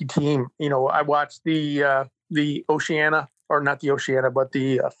very tricky team. I watched the Oceania, or not the Oceania, but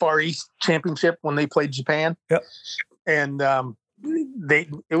the Far East Championship when they played Japan. Yep. And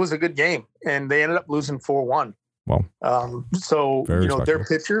it was a good game, and they ended up losing 4-1. Wow. So their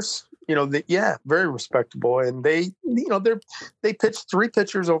pitchers, very respectable, and they pitched 3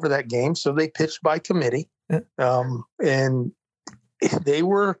 pitchers over that game, so they pitched by committee, and they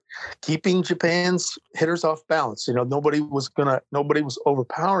were keeping Japan's hitters off balance. Nobody was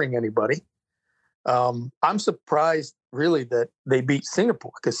overpowering anybody. I'm surprised really that they beat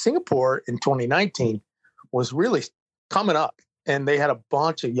Singapore, because Singapore in 2019 was really coming up, and they had a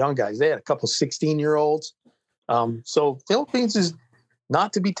bunch of young guys. They had a couple 16-year-olds. So Philippines is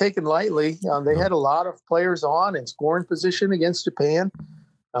not to be taken lightly. They had a lot of players on in scoring position against Japan.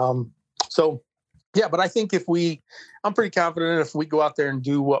 Yeah, but I think I'm pretty confident if we go out there and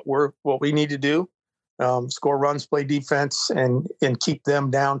do what we need to do, score runs, play defense, and keep them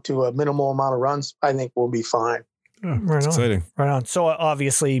down to a minimal amount of runs, I think we'll be fine. Yeah, right on. Exciting. Right on. So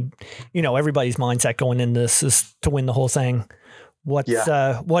obviously, everybody's mindset going into this is to win the whole thing. What's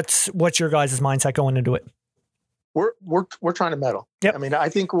your guys' mindset going into it? We're trying to medal. Yep. I mean, I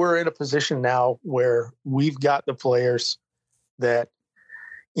think we're in a position now where we've got the players that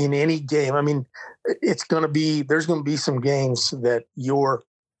in any game, I mean, there's going to be some games that you're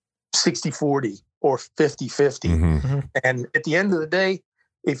 60-40 or 50-50. Mm-hmm. And at the end of the day,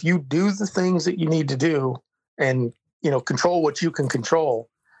 if you do the things that you need to do and, control what you can control,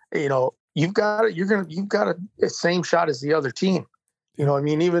 you've got a same shot as the other team. I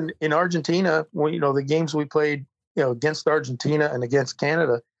mean, even in Argentina, when, the games we played, against Argentina and against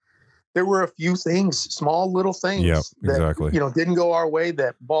Canada, there were a few things, small little things that, exactly. Didn't go our way.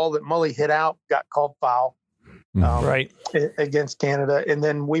 That ball that Mully hit out got called foul right against Canada. And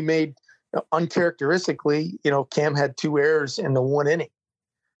then we made uncharacteristically, Cam had 2 errors in the 1 inning.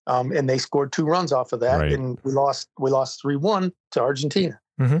 And they scored 2 runs off of that. Right. And we lost 3-1 to Argentina.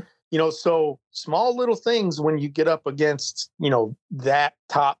 Mm-hmm. So small little things when you get up against, that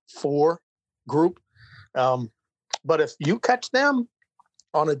top 4 group. But if you catch them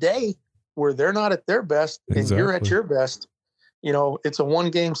on a day where they're not at their best and you're at your best, it's a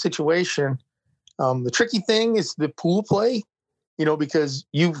 1-game situation. The tricky thing is the pool play, because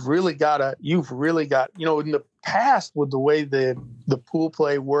you've really got, in the past with the way the pool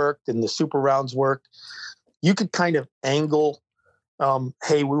play worked and the super rounds worked, you could kind of angle,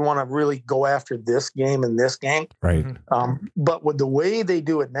 hey, we want to really go after this game and this game. Right. But with the way they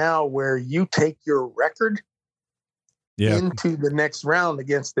do it now, where you take your record into the next round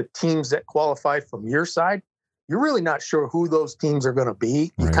against the teams that qualified from your side, you're really not sure who those teams are going to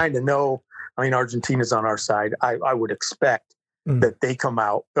be. You kind of know, I mean, Argentina's on our side. I would expect that they come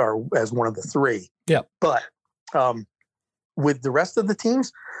out as one of the 3. Yeah. But with the rest of the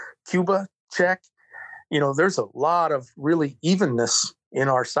teams, Cuba, Czech, there's a lot of really evenness in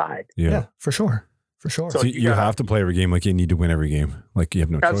our side. Yeah, for sure. For sure. So you have to play every game like you need to win every game. Like you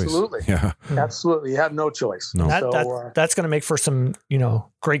have no choice. Absolutely. Yeah. Absolutely. You have no choice. No. That's going to make for some,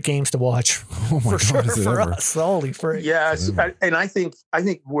 great games to watch. Oh my for God, sure for us. Holy freak. Yes. And I think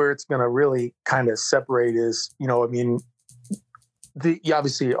where it's going to really kind of separate is,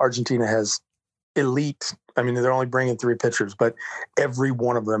 obviously Argentina has elite. I mean, they're only bringing 3 pitchers, but every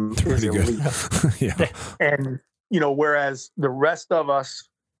one of them is elite. Yeah. And, whereas the rest of us,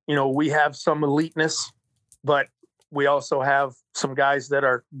 we have some eliteness, but we also have some guys that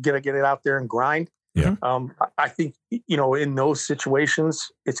are going to get it out there and grind. Yeah. I think, in those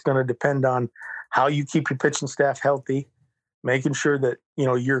situations, it's going to depend on how you keep your pitching staff healthy, making sure that,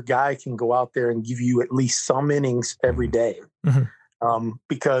 your guy can go out there and give you at least some innings every day. Mm-hmm.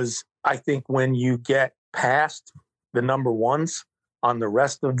 Because I think when you get past the number ones on the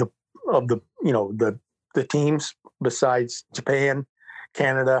rest of the teams besides Japan,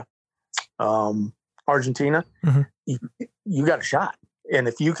 Canada, Argentina, you got a shot. And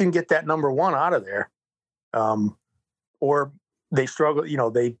if you can get that number 1 out of there, or they struggle,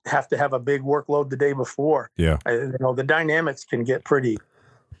 they have to have a big workload the day before. Yeah. The dynamics can get pretty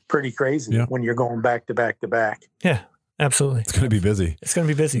crazy when you're going back to back to back. Yeah, absolutely. It's going to be busy. It's going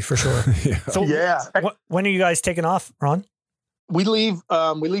to be busy for sure. So when are you guys taking off, Ron? We leave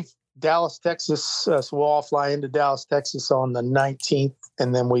Dallas, Texas. So we'll all fly into Dallas, Texas on the 19th,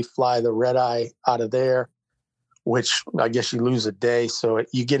 and then we fly the red eye out of there, which I guess you lose a day. So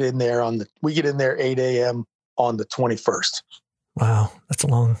you get in there we get in there 8 a.m. on the 21st. Wow. That's a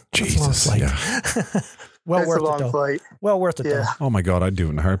long, Jesus. flight. Yeah. Well That's worth a long it though. flight. Well worth it though. Oh my God. I'd do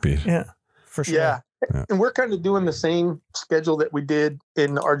it in a heartbeat. Yeah, for sure. Yeah. And we're kind of doing the same schedule that we did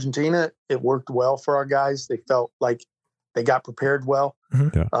in Argentina. It worked well for our guys. They felt like they got prepared well.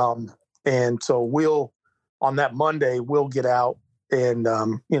 Yeah. And so on that Monday, we'll get out and,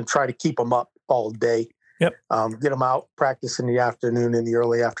 try to keep them up all day. Yep. Get them out, practice in the afternoon, in the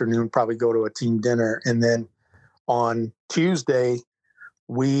early afternoon, probably go to a team dinner. And then on Tuesday,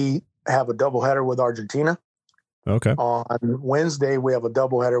 we have a doubleheader with Argentina. Okay. On Wednesday, we have a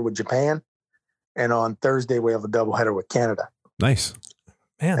doubleheader with Japan. And on Thursday, we have a doubleheader with Canada. Nice.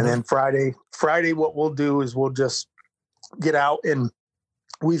 Man, and then Friday, what we'll do is we'll just get out, and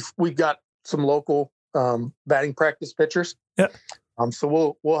we've got local batting practice pitchers. Yeah.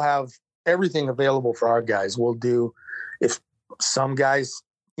 So we'll have everything available for our guys. We'll do, if some guys,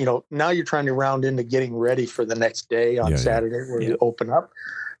 now you're trying to round into getting ready for the next day on Saturday where you open up.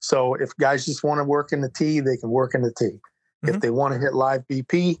 So if guys just want to work in the tee, they can work in the tee. If they want to hit live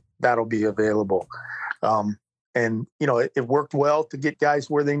BP, that'll be available. And it worked well to get guys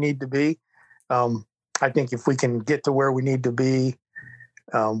where they need to be. I think if we can get to where we need to be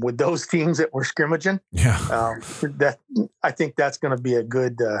with those teams that we're scrimmaging, I think that's going to be a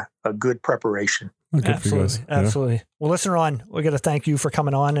good preparation. Okay, Absolutely. Well, listen, Ron, we got to thank you for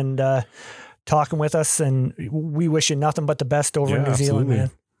coming on and talking with us, and we wish you nothing but the best over in New Zealand, man.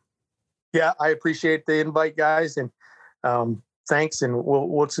 Yeah, I appreciate the invite, guys, and thanks, and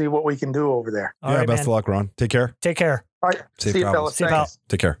we'll see what we can do over there. All right, best of luck, Ron. Take care. All right. Safe See you, travels. fellas.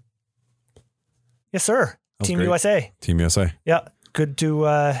 Take care. Yes, sir. Team great. USA. Team USA. Yeah. Good to,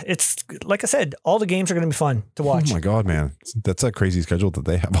 it's like I said, all the games are going to be fun to watch. Oh my God, man. That's a crazy schedule that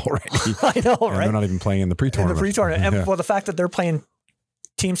they have already. I know, And right? they're not even playing in the pre-tournament. And well, the fact that they're playing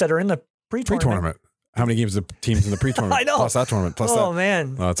teams that are in the pre-tournament. How many games are teams in the pre-tournament? I know. Plus that tournament. Plus Oh, that.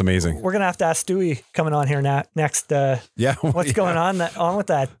 man. Oh, that's amazing. We're going to have to ask Stewie coming on here next. What's going on with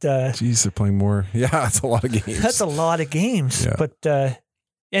that? Jeez, they're playing more. Yeah, that's a lot of games. That's a lot of games. Yeah. But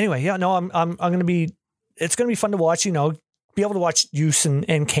anyway, I'm going to be, it's going to be fun to watch, be able to watch Use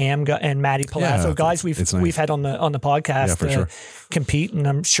and Cam and Matty Palazzo, guys we've had on the podcast for sure. compete, and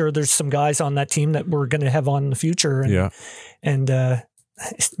I'm sure there's some guys on that team that we're going to have on in the future. And,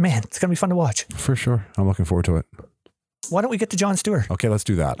 man, it's going to be fun to watch. For sure. I'm looking forward to it. Why don't we get to John Stewart? Okay, let's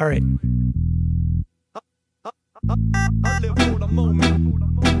do that. All right. I live for the moment.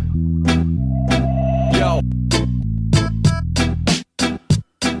 Yo.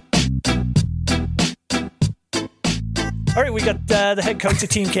 All right, we got the head coach of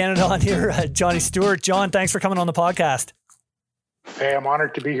Team Canada on here, Johnny Stewart. John, thanks for coming on the podcast. Hey, I'm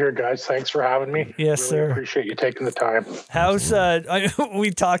honored to be here, guys. Thanks for having me. Yes, really sir. Appreciate you taking the time. How's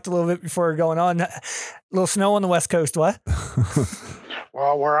we talked a little bit before going on. A little snow on the West Coast, what?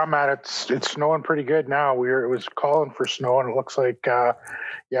 Well, where I'm at, it's snowing pretty good now. It was calling for snow, and it looks like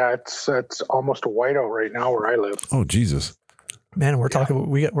it's almost a whiteout right now where I live. Oh, Jesus. Man, we're talking.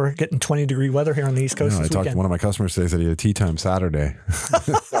 We're getting 20-degree weather here on the East Coast. I this talked to weekend. one of my customers today, said he had a tea time Saturday.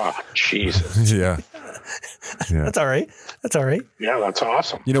 Oh, Jesus. Yeah. That's all right. Yeah, that's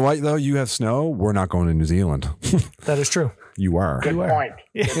awesome. You know what, though? You have snow. We're not going to New Zealand. That is true. You are. Good point.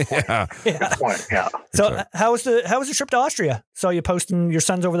 Yeah. Good point. Yeah. So, how was the trip to Austria? Saw you posting your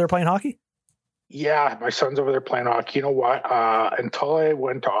son's over there playing hockey. Yeah, my son's over there playing hockey. You know what? Until I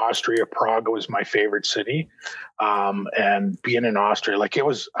went to Austria, Prague was my favorite city. And being in Austria, it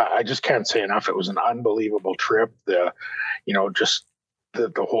was, I just can't say enough. It was an unbelievable trip. Just the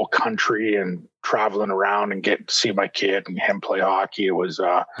whole country and traveling around and getting to see my kid and him play hockey. It was,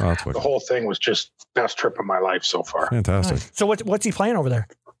 the whole thing was just best trip of my life so far. Fantastic. Nice. So what's he playing over there?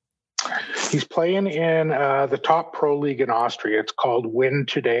 He's playing in the top pro league in Austria. It's called Win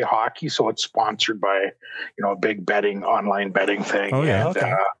Today Hockey. So it's sponsored by, a big online betting thing. Oh, yeah. And,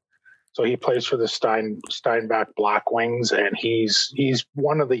 Okay. so he plays for the Steinbach Black Wings, and he's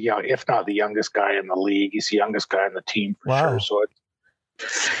one of the young, if not the youngest guy in the league. He's the youngest guy in the team for sure. So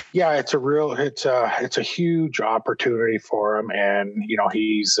it's a huge opportunity for him, and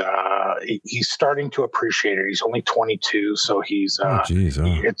he's starting to appreciate it. He's only 22, so he's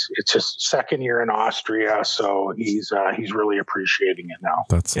it's his second year in Austria, so he's really appreciating it now.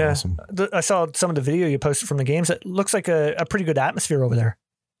 That's awesome. I saw some of the video you posted from the games. It looks like a pretty good atmosphere over there.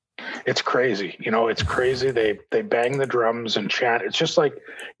 It's crazy. It's crazy. They bang the drums and chant. It's just like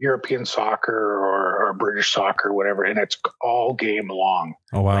European soccer or British soccer, whatever. And it's all game long.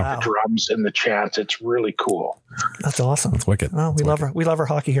 Oh, wow. The drums and the chants. It's really cool. That's awesome. That's wicked. Well, we love our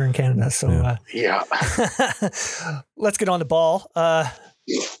hockey here in Canada. So yeah. Let's get on the ball.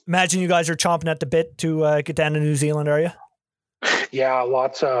 Imagine you guys are chomping at the bit to get down to New Zealand, are you? Yeah,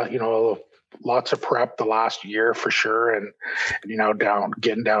 lots of prep the last year for sure, and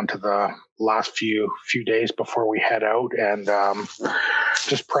getting down to the last few days before we head out, and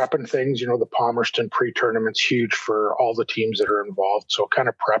just prepping things. The Palmerston pre-tournament's huge for all the teams that are involved, so kind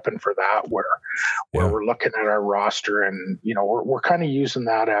of prepping for that where we're looking at our roster, and we're kind of using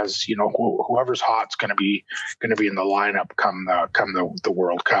that as whoever's hot's going to be in the lineup come the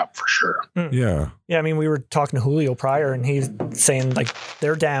World Cup for sure. Yeah. I mean, we were talking to Julio prior, and he's saying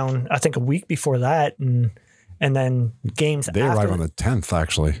they're down, I think, a week before that, and and then games. They after arrive on the 10th,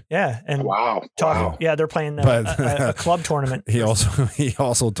 actually. Yeah, and Wow. yeah, they're playing But- a club tournament. He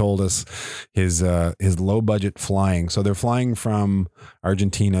also told us his low budget flying. So they're flying from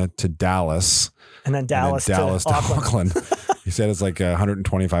Argentina to Dallas, and then Dallas, to Auckland. He said it's like a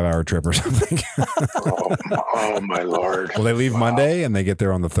 125-hour trip or something. Oh my Lord. Well, they leave Monday and they get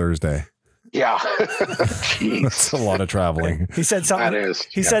there on the Thursday. Yeah. Jeez. That's a lot of traveling. He said something. That is.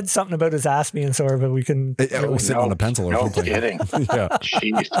 He said something about his ass being sore, but we can. We're sitting on a pencil or no something. kidding. Yeah.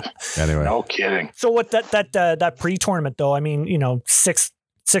 Jeez. Anyway. No kidding. So what that pre-tournament though? I mean, six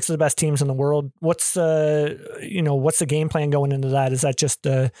of the best teams in the world. What's what's the game plan going into that? Is that just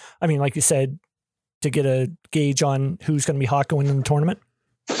like you said, to get a gauge on who's going to be hot going in the tournament?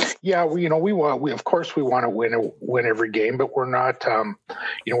 Yeah, we of course we want to win every game, but we're not.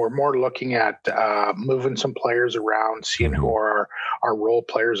 We're more looking at moving some players around, seeing who our role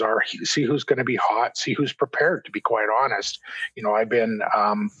players are, see who's going to be hot, see who's prepared. To be quite honest, I've been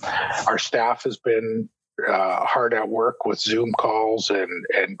our staff has been hard at work with Zoom calls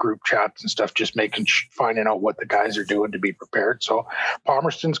and group chats and stuff, just finding out what the guys are doing to be prepared. So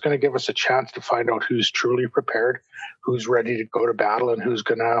Palmerston's going to give us a chance to find out who's truly prepared, who's ready to go to battle, and who's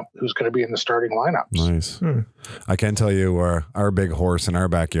gonna be in the starting lineups. Nice. I can tell you our big horse in our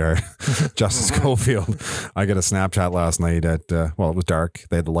backyard, Justin Schofield. I got a Snapchat last night at it was dark.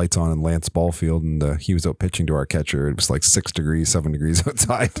 They had the lights on in Lance Ballfield, and he was out pitching to our catcher. It was like 7 degrees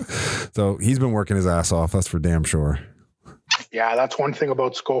outside. So he's been working his ass off. That's for damn sure. Yeah, that's one thing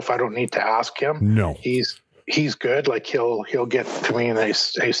about Scof. I don't need to ask him. No, he's good. Like he'll get to me and they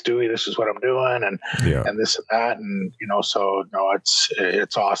say, "Hey Stewie, this is what I'm doing," and this and that, and so no,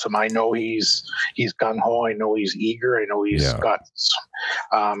 it's awesome. I know he's gung ho. I know he's eager. I know he's got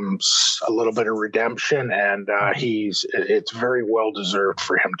a little bit of redemption, and it's very well deserved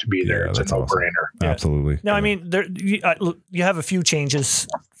for him to be there. It's a no brainer. Awesome. Absolutely. Now, I mean, you have a few changes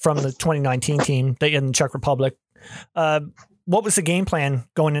from the 2019 team that you had in the Czech Republic. What was the game plan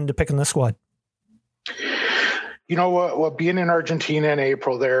going into picking this squad? Being in Argentina in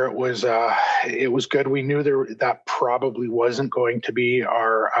April there, it was good. We knew that probably wasn't going to be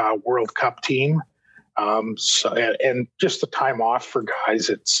our World Cup team. And just the time off for guys,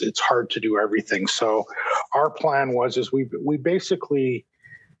 it's hard to do everything. So our plan was we basically,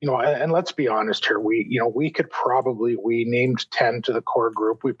 and let's be honest here, we named 10 to the core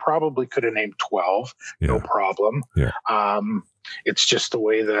group. We probably could have named 12, no problem. Yeah. It's just the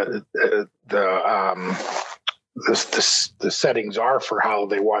way the settings are for how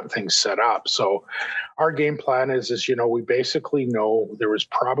they want things set up. So our game plan is we basically know there was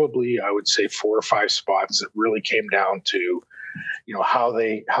probably, I would say, 4 or 5 spots that really came down to, how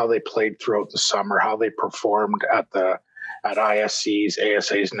they played throughout the summer, how they performed at ISCs,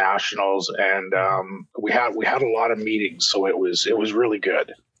 ASAs, nationals. And we had a lot of meetings. So it was really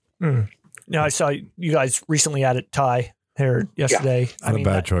good. Now I saw you guys recently added Ty here yesterday. Yeah. Not a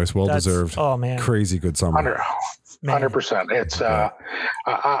bad choice. Well deserved. Oh man. Crazy good summer. 100%. It's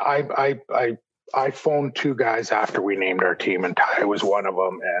I phoned 2 guys after we named our team, and Ty was one of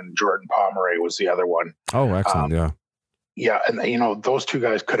them, and Jordan Pomeroy was the other one. Oh, excellent. Yeah, and those 2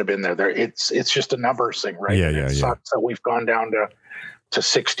 guys could have been there. It's just a numbers thing, right? Yeah. Sucks that we've gone down to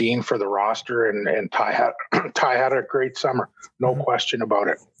 16 for the roster, and Ty had a great summer, no question about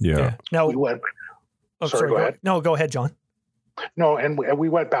it. Yeah. Now we went. sorry, go ahead. No, go ahead, John. No, and we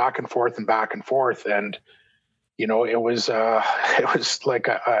went back and forth, and it was like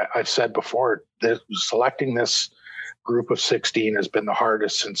I've said before, selecting this group of 16 has been the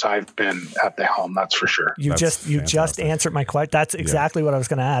hardest since I've been at the helm. That's for sure. You just answered my question. That's exactly what I was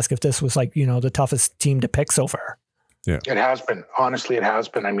going to ask. If this was like, the toughest team to pick so far. Yeah, it has been. Honestly, it has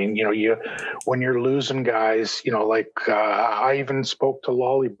been. I mean, when you're losing guys, I even spoke to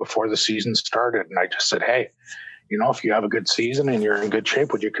Lolly before the season started, and I just said, hey, if you have a good season and you're in good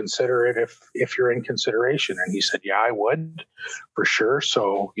shape, would you consider it if you're in consideration? And he said, yeah, I would for sure.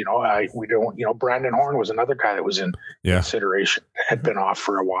 So, Brandon Horn was another guy that was in consideration, had been off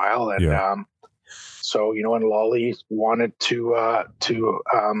for a while. And, and Lolly wanted to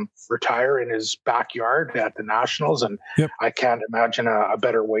retire in his backyard at the Nationals. And I can't imagine a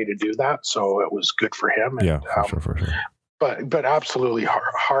better way to do that. So it was good for him. And, for sure. But absolutely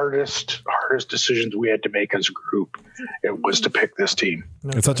hardest decisions we had to make as a group, it was to pick this team.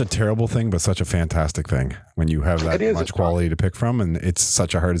 It's such a terrible thing, but such a fantastic thing when you have that much quality to pick from, and it's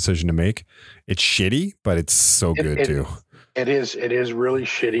such a hard decision to make. It's shitty, but it's so good too. It is really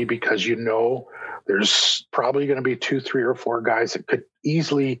shitty because there's probably going to be 2, 3, or 4 guys that could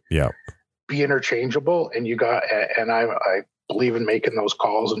easily be interchangeable, and I believe in making those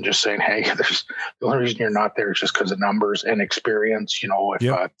calls and just saying, hey, the only reason you're not there is just because of numbers and experience. If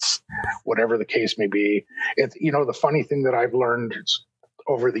it's whatever the case may be. It's the funny thing that I've learned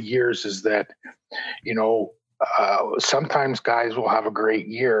over the years is that sometimes guys will have a great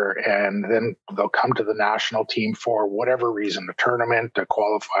year and then they'll come to the national team for whatever reason, a tournament, a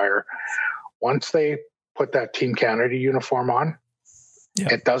qualifier. Once they put that Team Canada uniform on,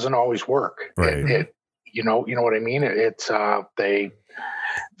 it doesn't always work. Right. You know what I mean? It's the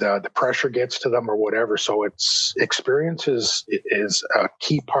pressure gets to them or whatever. So it's experience is a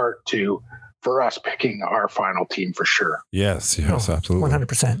key part for us picking our final team for sure. Yes, absolutely.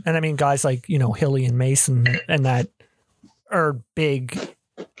 100%. And I mean, guys like, Hilly and Mason and that are big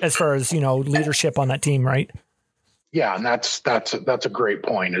as far as, leadership on that team, right? Yeah. And that's a great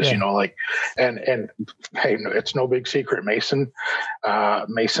point is, and hey, it's no big secret. Mason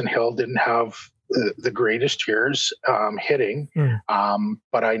Hill didn't have the greatest years hitting.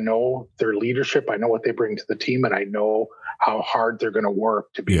 But I know their leadership. I know what they bring to the team, and I know how hard they're going to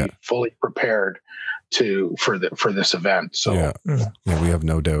work to be fully prepared for this event. So we have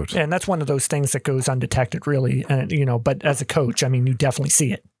no doubt. And that's one of those things that goes undetected, really. And but as a coach, I mean, you definitely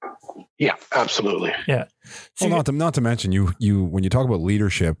see it. Yeah, absolutely. Yeah. So well, not to mention you when you talk about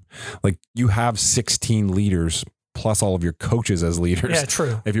leadership, like you have 16 leaders plus all of your coaches as leaders. Yeah,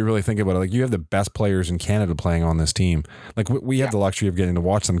 true. If you really think about it, like you have the best players in Canada playing on this team. Like we have the luxury of getting to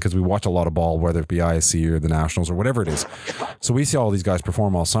watch them because we watch a lot of ball, whether it be ISC or the Nationals or whatever it is. So we see all these guys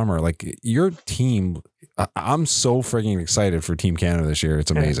perform all summer. Like your team, I'm so freaking excited for Team Canada this year.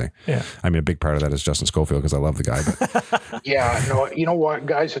 It's amazing. Yeah. I mean, a big part of that is Justin Schofield because I love the guy. But. Yeah, no, you know what,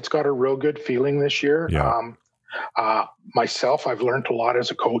 guys, it's got a real good feeling this year. Yeah. Myself, I've learned a lot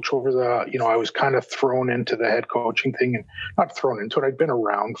as a coach over I was kind of thrown into the head coaching thing, and not thrown into it. I'd been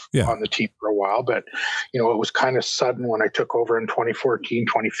around on the team for a while, but it was kind of sudden when I took over in 2014,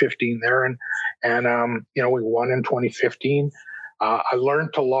 2015 there. And we won in 2015. I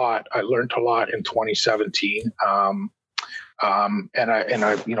learned a lot. I learned a lot in 2017. I'll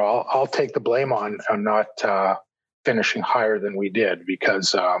take the blame on not finishing higher than we did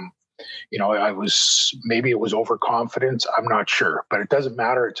because, maybe it was overconfidence. I'm not sure, but it doesn't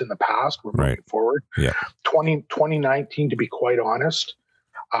matter. It's in the past. We're moving forward. Yeah. 2019, to be quite honest,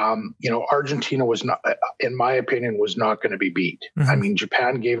 Argentina was not, in my opinion, was not going to be beat. Mm-hmm. I mean,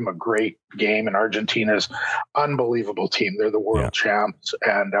 Japan gave them a great game, and Argentina's unbelievable team. They're the world champs,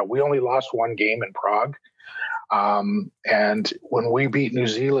 and we only lost one game in Prague. And when we beat New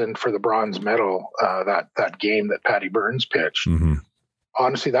Zealand for the bronze medal, that game that Patty Burns pitched,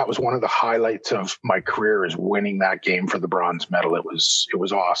 honestly, that was one of the highlights of my career is winning that game for the bronze medal. It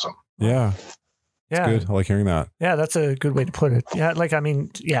was awesome. Yeah. Yeah. Good. I like hearing that. Yeah, that's a good way to put it. Yeah, like you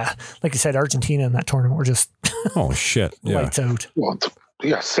said, Argentina in that tournament were just oh shit, lights out. Well,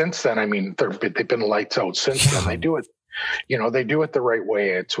 since then, I mean, they've been lights out since then. They do it, they do it the right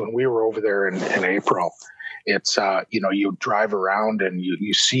way. It's when we were over there in April. It's you drive around and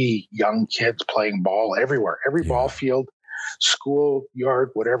you see young kids playing ball everywhere, every ball field, school yard,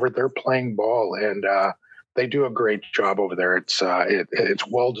 whatever, they're playing ball, and they do a great job over there. It's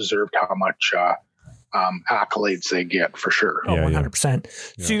well deserved how much accolades they get for sure. Oh, 100%.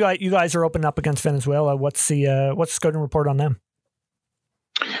 Yeah. So you guys are opening up against Venezuela. What's the scouting report on them?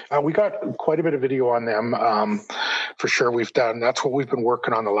 We got quite a bit of video on them for sure. That's what we've been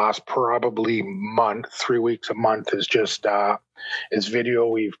working on the last probably month, 3 weeks a month is just is video.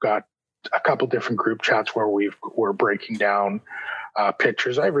 We've got a couple different group chats where we're breaking down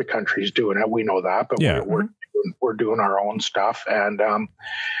pictures. Every country's doing it. We know that, but we're doing our own stuff. And,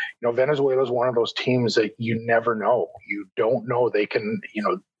 Venezuela is one of those teams that you never know. You don't know. They can,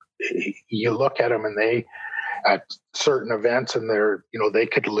 you look at them and they, at certain events and they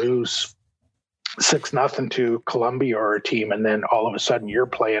could lose 6-0 to Colombia or a team. And then all of a sudden you're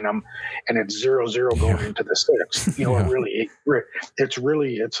playing them and it's 0-0 going into the sixth.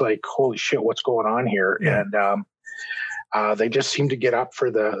 It's like, holy shit, what's going on here? Yeah. And they just seem to get up for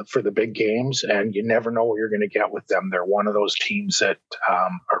the big games, and you never know what you're going to get with them. They're one of those teams that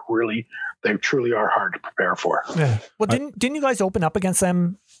they truly are hard to prepare for. Yeah. Well, didn't you guys open up against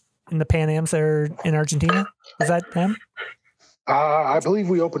them in the Pan Ams there in Argentina? Was that them? I believe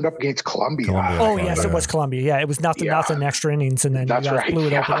we opened up against Colombia. Oh, yes, it was Colombia. Yeah, it was nothing extra innings, and then you guys blew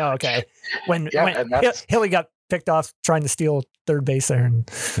it open. Oh, okay. When Hilly got picked off trying to steal third base there. And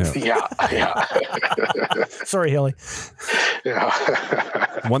Sorry, Hilly.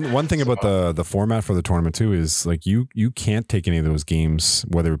 Yeah. One thing about the format for the tournament too is like you can't take any of those games,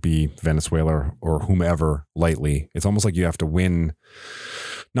 whether it be Venezuela or whomever, lightly. It's almost like you have to win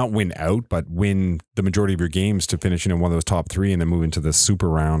not win out, but win the majority of your games to finish in one of those top 3 and then move into the super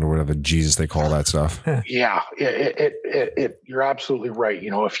round or whatever Jesus they call that stuff. Yeah, you're absolutely right.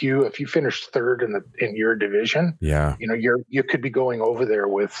 If you finish third in your division, you could be going over there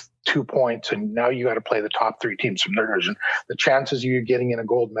with 2 points, and now you got to play the top 3 teams from their division. The chances of you getting in a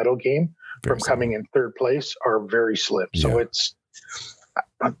gold medal game from coming in third place are very slim. So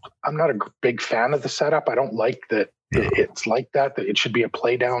I'm not a big fan of the setup. I don't like that it's like that it should be a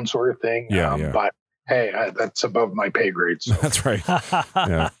play down sort of thing. But hey, that's above my pay grade. So. That's right.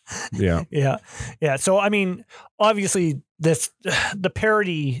 Yeah. So, I mean, obviously the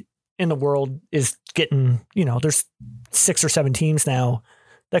parity in the world is getting, there's 6 or 7 teams now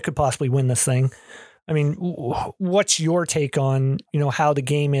that could possibly win this thing. I mean, what's your take on, how the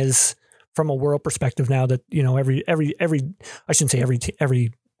game is from a world perspective now that, every, I shouldn't say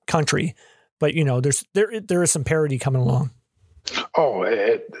every country, but there is some parity coming along. Oh,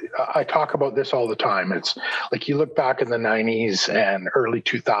 I talk about this all the time. It's like you look back in the 90s and early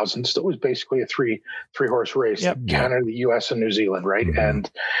 2000s, it was basically a three horse race. Yep. Canada, the US, and New Zealand, right? Mm-hmm.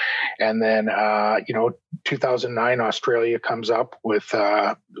 And then 2009 Australia comes up with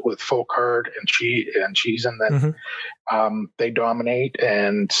Folkard and Cheese, and then they dominate,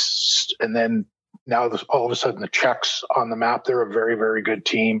 and then now all of a sudden the Czechs on the map. They're a very, very good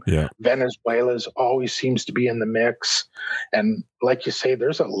team. Yeah. Venezuela's always seems to be in the mix. And like you say,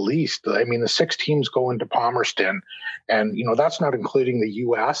 there's at least, the 6 teams go into Palmerston, and, that's not including the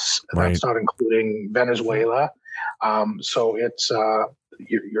US. Right. That's not including Venezuela. So it's,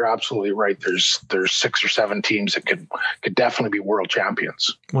 you're absolutely right. There's 6 or 7 teams that could definitely be world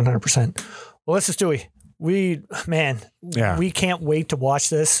champions. 100%. Well, let's just do it. We can't wait to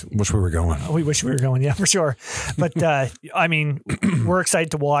watch this. Wish we were going. We wish we were going. Yeah, for sure. But we're excited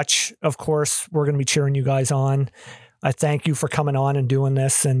to watch. Of course, we're going to be cheering you guys on. I thank you for coming on and doing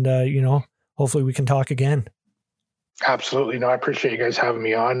this. And, hopefully we can talk again. Absolutely. No, I appreciate you guys having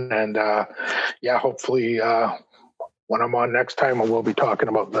me on. And hopefully when I'm on next time, we'll be talking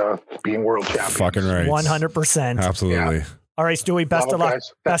about the being world champions. Fucking right. 100%. Absolutely. Yeah. All right, Stewie, best of luck.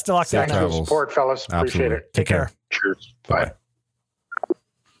 Guys. Best of luck. Thanks for the support, fellas. Appreciate Absolutely. it. Take care. Cheers. Bye.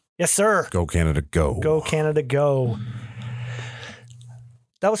 Yes, sir. Go Canada, go. Go Canada, go.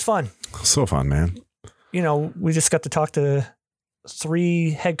 That was fun. So fun, man. We just got to talk to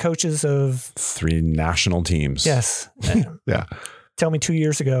 3 head coaches of 3 national teams. Yes. Yeah. Tell me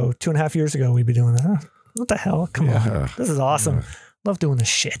 2.5 years ago, we'd be doing that. Huh? What the hell? Come on. This is awesome. Yeah. Love doing this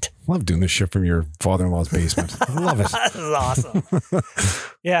shit. Love doing this shit from your father-in-law's basement. I love it. This is awesome.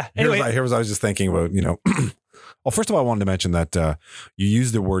 Yeah. Anyway. Here's what I was just thinking about, Well, first of all, I wanted to mention that you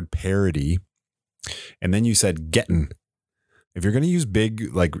used the word parody, and then you said getting. If you're going to use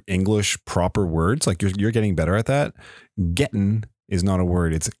big, like English proper words, like you're getting better at that, getting is not a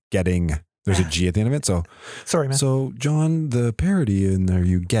word. It's getting. There's a G at the end of it. So sorry, man. So John, the parody in there,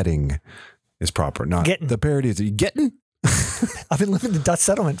 you getting is proper. Not getting. The parody is you getting. I've been living in the Dutch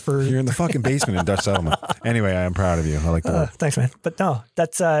settlement for. You're in the fucking basement in Dutch settlement. Anyway, I'm proud of you. I like that. Thanks, man. But no,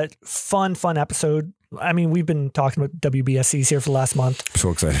 that's a fun episode. We've been talking about WBSCs here for the last month.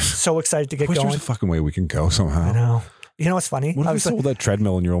 So excited. So excited to get going. There's a fucking way we can go somehow. I know. You know what's funny? What if we sold that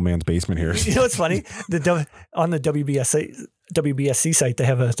treadmill in your old man's basement here? You know what's funny? On the WBSC site, they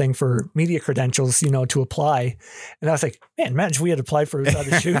have a thing for media credentials, to apply. And I was like, man, imagine if we had applied for Outside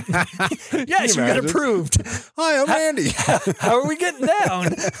The Chute. Yes, you got approved. Hi, I'm Andy. How are we getting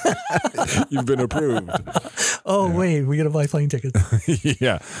down? You've been approved. Oh, wait, we got to buy plane tickets.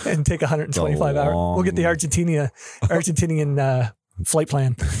 Yeah. And take 125 hours. We'll get the Argentinian flight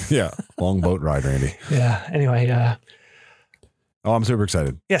plan. Yeah. Long boat ride, Randy. Yeah. Anyway. I'm super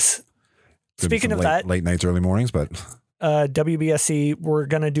excited. Yes. Speaking of that. Late nights, early mornings, but. WBSC, we're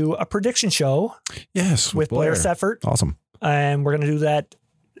going to do a prediction show. Yes. With Blair Seffert. Awesome. And we're going to do that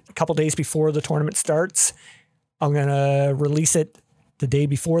a couple days before the tournament starts. I'm going to release it the day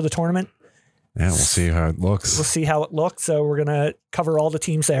before the tournament. Yeah, we'll see how it looks. So we're going to cover all the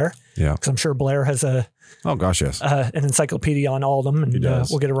teams there. Yeah. Because I'm sure Blair has an encyclopedia on all of them. And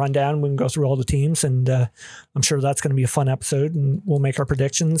we'll get a rundown. We can go through all the teams. And I'm sure that's going to be a fun episode. And we'll make our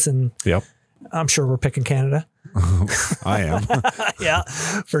predictions. And yep. I'm sure we're picking Canada. I am. Yeah,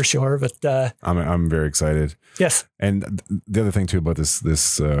 for sure. But I'm very excited. Yes. And the other thing too about this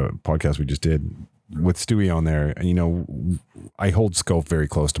podcast we just did with Stewie on there, I hold Scope very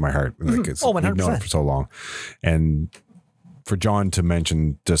close to my heart. Like it's, 100%. We've known him for so long, and for John to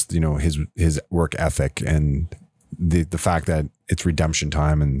mention just his work ethic and the fact that it's redemption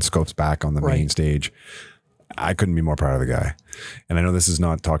time and Scope's back on the main stage. I couldn't be more proud of the guy. And I know this is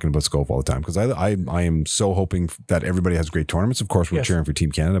not talking about Scope all the time because I am so hoping that everybody has great tournaments. Of course, we're cheering for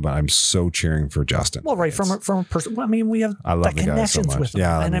Team Canada, but I'm so cheering for Justin. Well, right, from a person. Well, I mean, we have I love the guy so much. with him.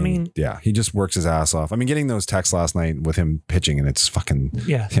 Yeah, and I mean, he just works his ass off. I mean, getting those texts last night with him pitching and it's fucking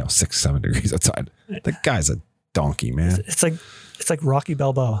 6-7 degrees outside. The guy's a donkey, man. It's like Rocky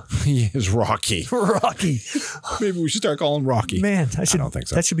Balboa. He is Rocky. Rocky. Maybe we should start calling him Rocky. Man, I don't think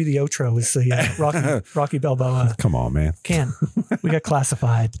so. That should be the outro. Is the Rocky Balboa? Come on, man. We got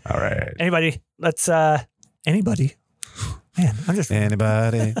classified. All right. Anybody? Anybody. Man, I'm just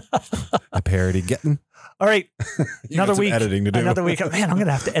anybody. A parody getting. All right. Another week. Editing to do. Another week. Man, I'm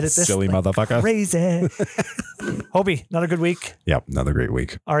gonna have to edit this. Silly motherfucker. Crazy. Hobie, another good week. Yep, another great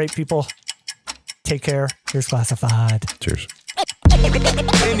week. All right, people. Take care. Here's classified. Cheers.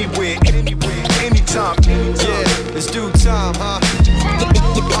 Anywhere, anytime. Yeah, it's due time, huh?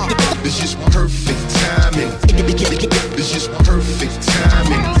 It's just perfect timing. It's just perfect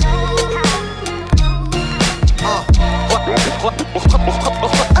timing.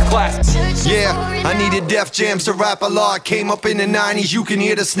 Yeah, I needed Def Jams to rap a lot. Came up in the 90s, you can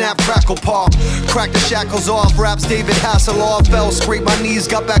hear the snap, crackle, pop. Crack the shackles off, raps David Hasselhoff. Fell, scraped my knees,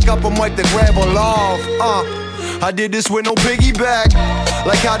 got back up and wiped the gravel off. I did this with no piggyback.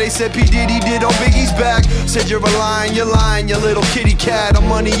 Like how they said P. Diddy did on Biggie's back. Said you're lying, you little kitty cat. I'm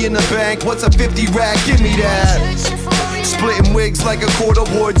money in the bank, what's a 50 rack? Give me that. Splitting wigs like a quarter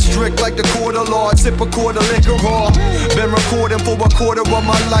wood, strict like the quarter lord. Sip a quarter liquor raw. Been recording for a quarter of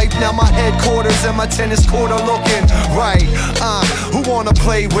my life. Now my headquarters and my tennis court are looking right. Who wanna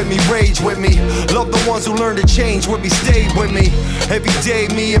play with me, rage with me? Love the ones who learn to change with me, stay with me. Every day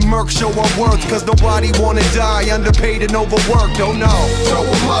me and Merc show our worth, cause nobody wanna die underpaid and overworked, oh no. Throw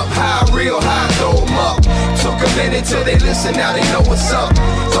them up high, real high, throw them up. Took a minute till they listen, now they know what's up.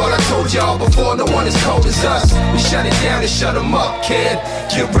 Thought I told y'all before, no one as cold as us. We shut it down and shut them up, kid.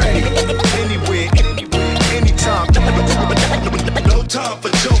 Get ready. Anywhere, anytime. No time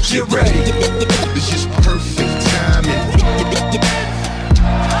for jokes. Get ready. It's just perfect timing.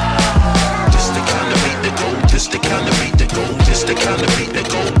 This the kind of beat that go. This the kind of beat that go. This the kind of beat that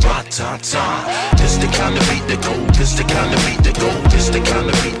go. Ba-ta-ta. This the kind of beat that go. This the kind of beat that go. This the kind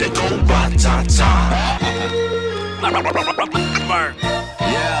of beat that go. Ba-ta-ta.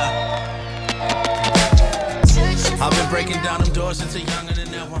 Yeah. I've been breaking down them doors since a younger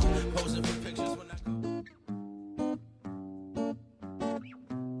than ever. Posing for pictures when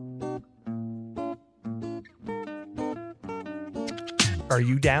Are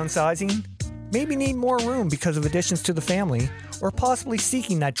you downsizing? Maybe need more room because of additions to the family, or possibly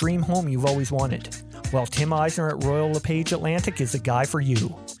seeking that dream home you've always wanted. Well, Tim Eisner at Royal LePage Atlantic is the guy for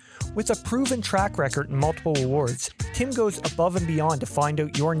you. With a proven track record and multiple awards, Tim goes above and beyond to find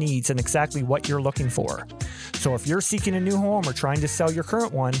out your needs and exactly what you're looking for. So if you're seeking a new home or trying to sell your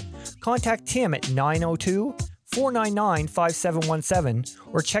current one, contact Tim at 902-499-5717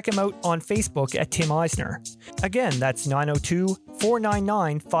 or check him out on Facebook at Tim Eisner. Again, that's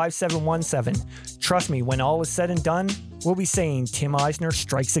 902-499-5717. Trust me, when all is said and done, we'll be saying Tim Eisner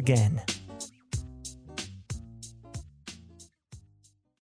strikes again.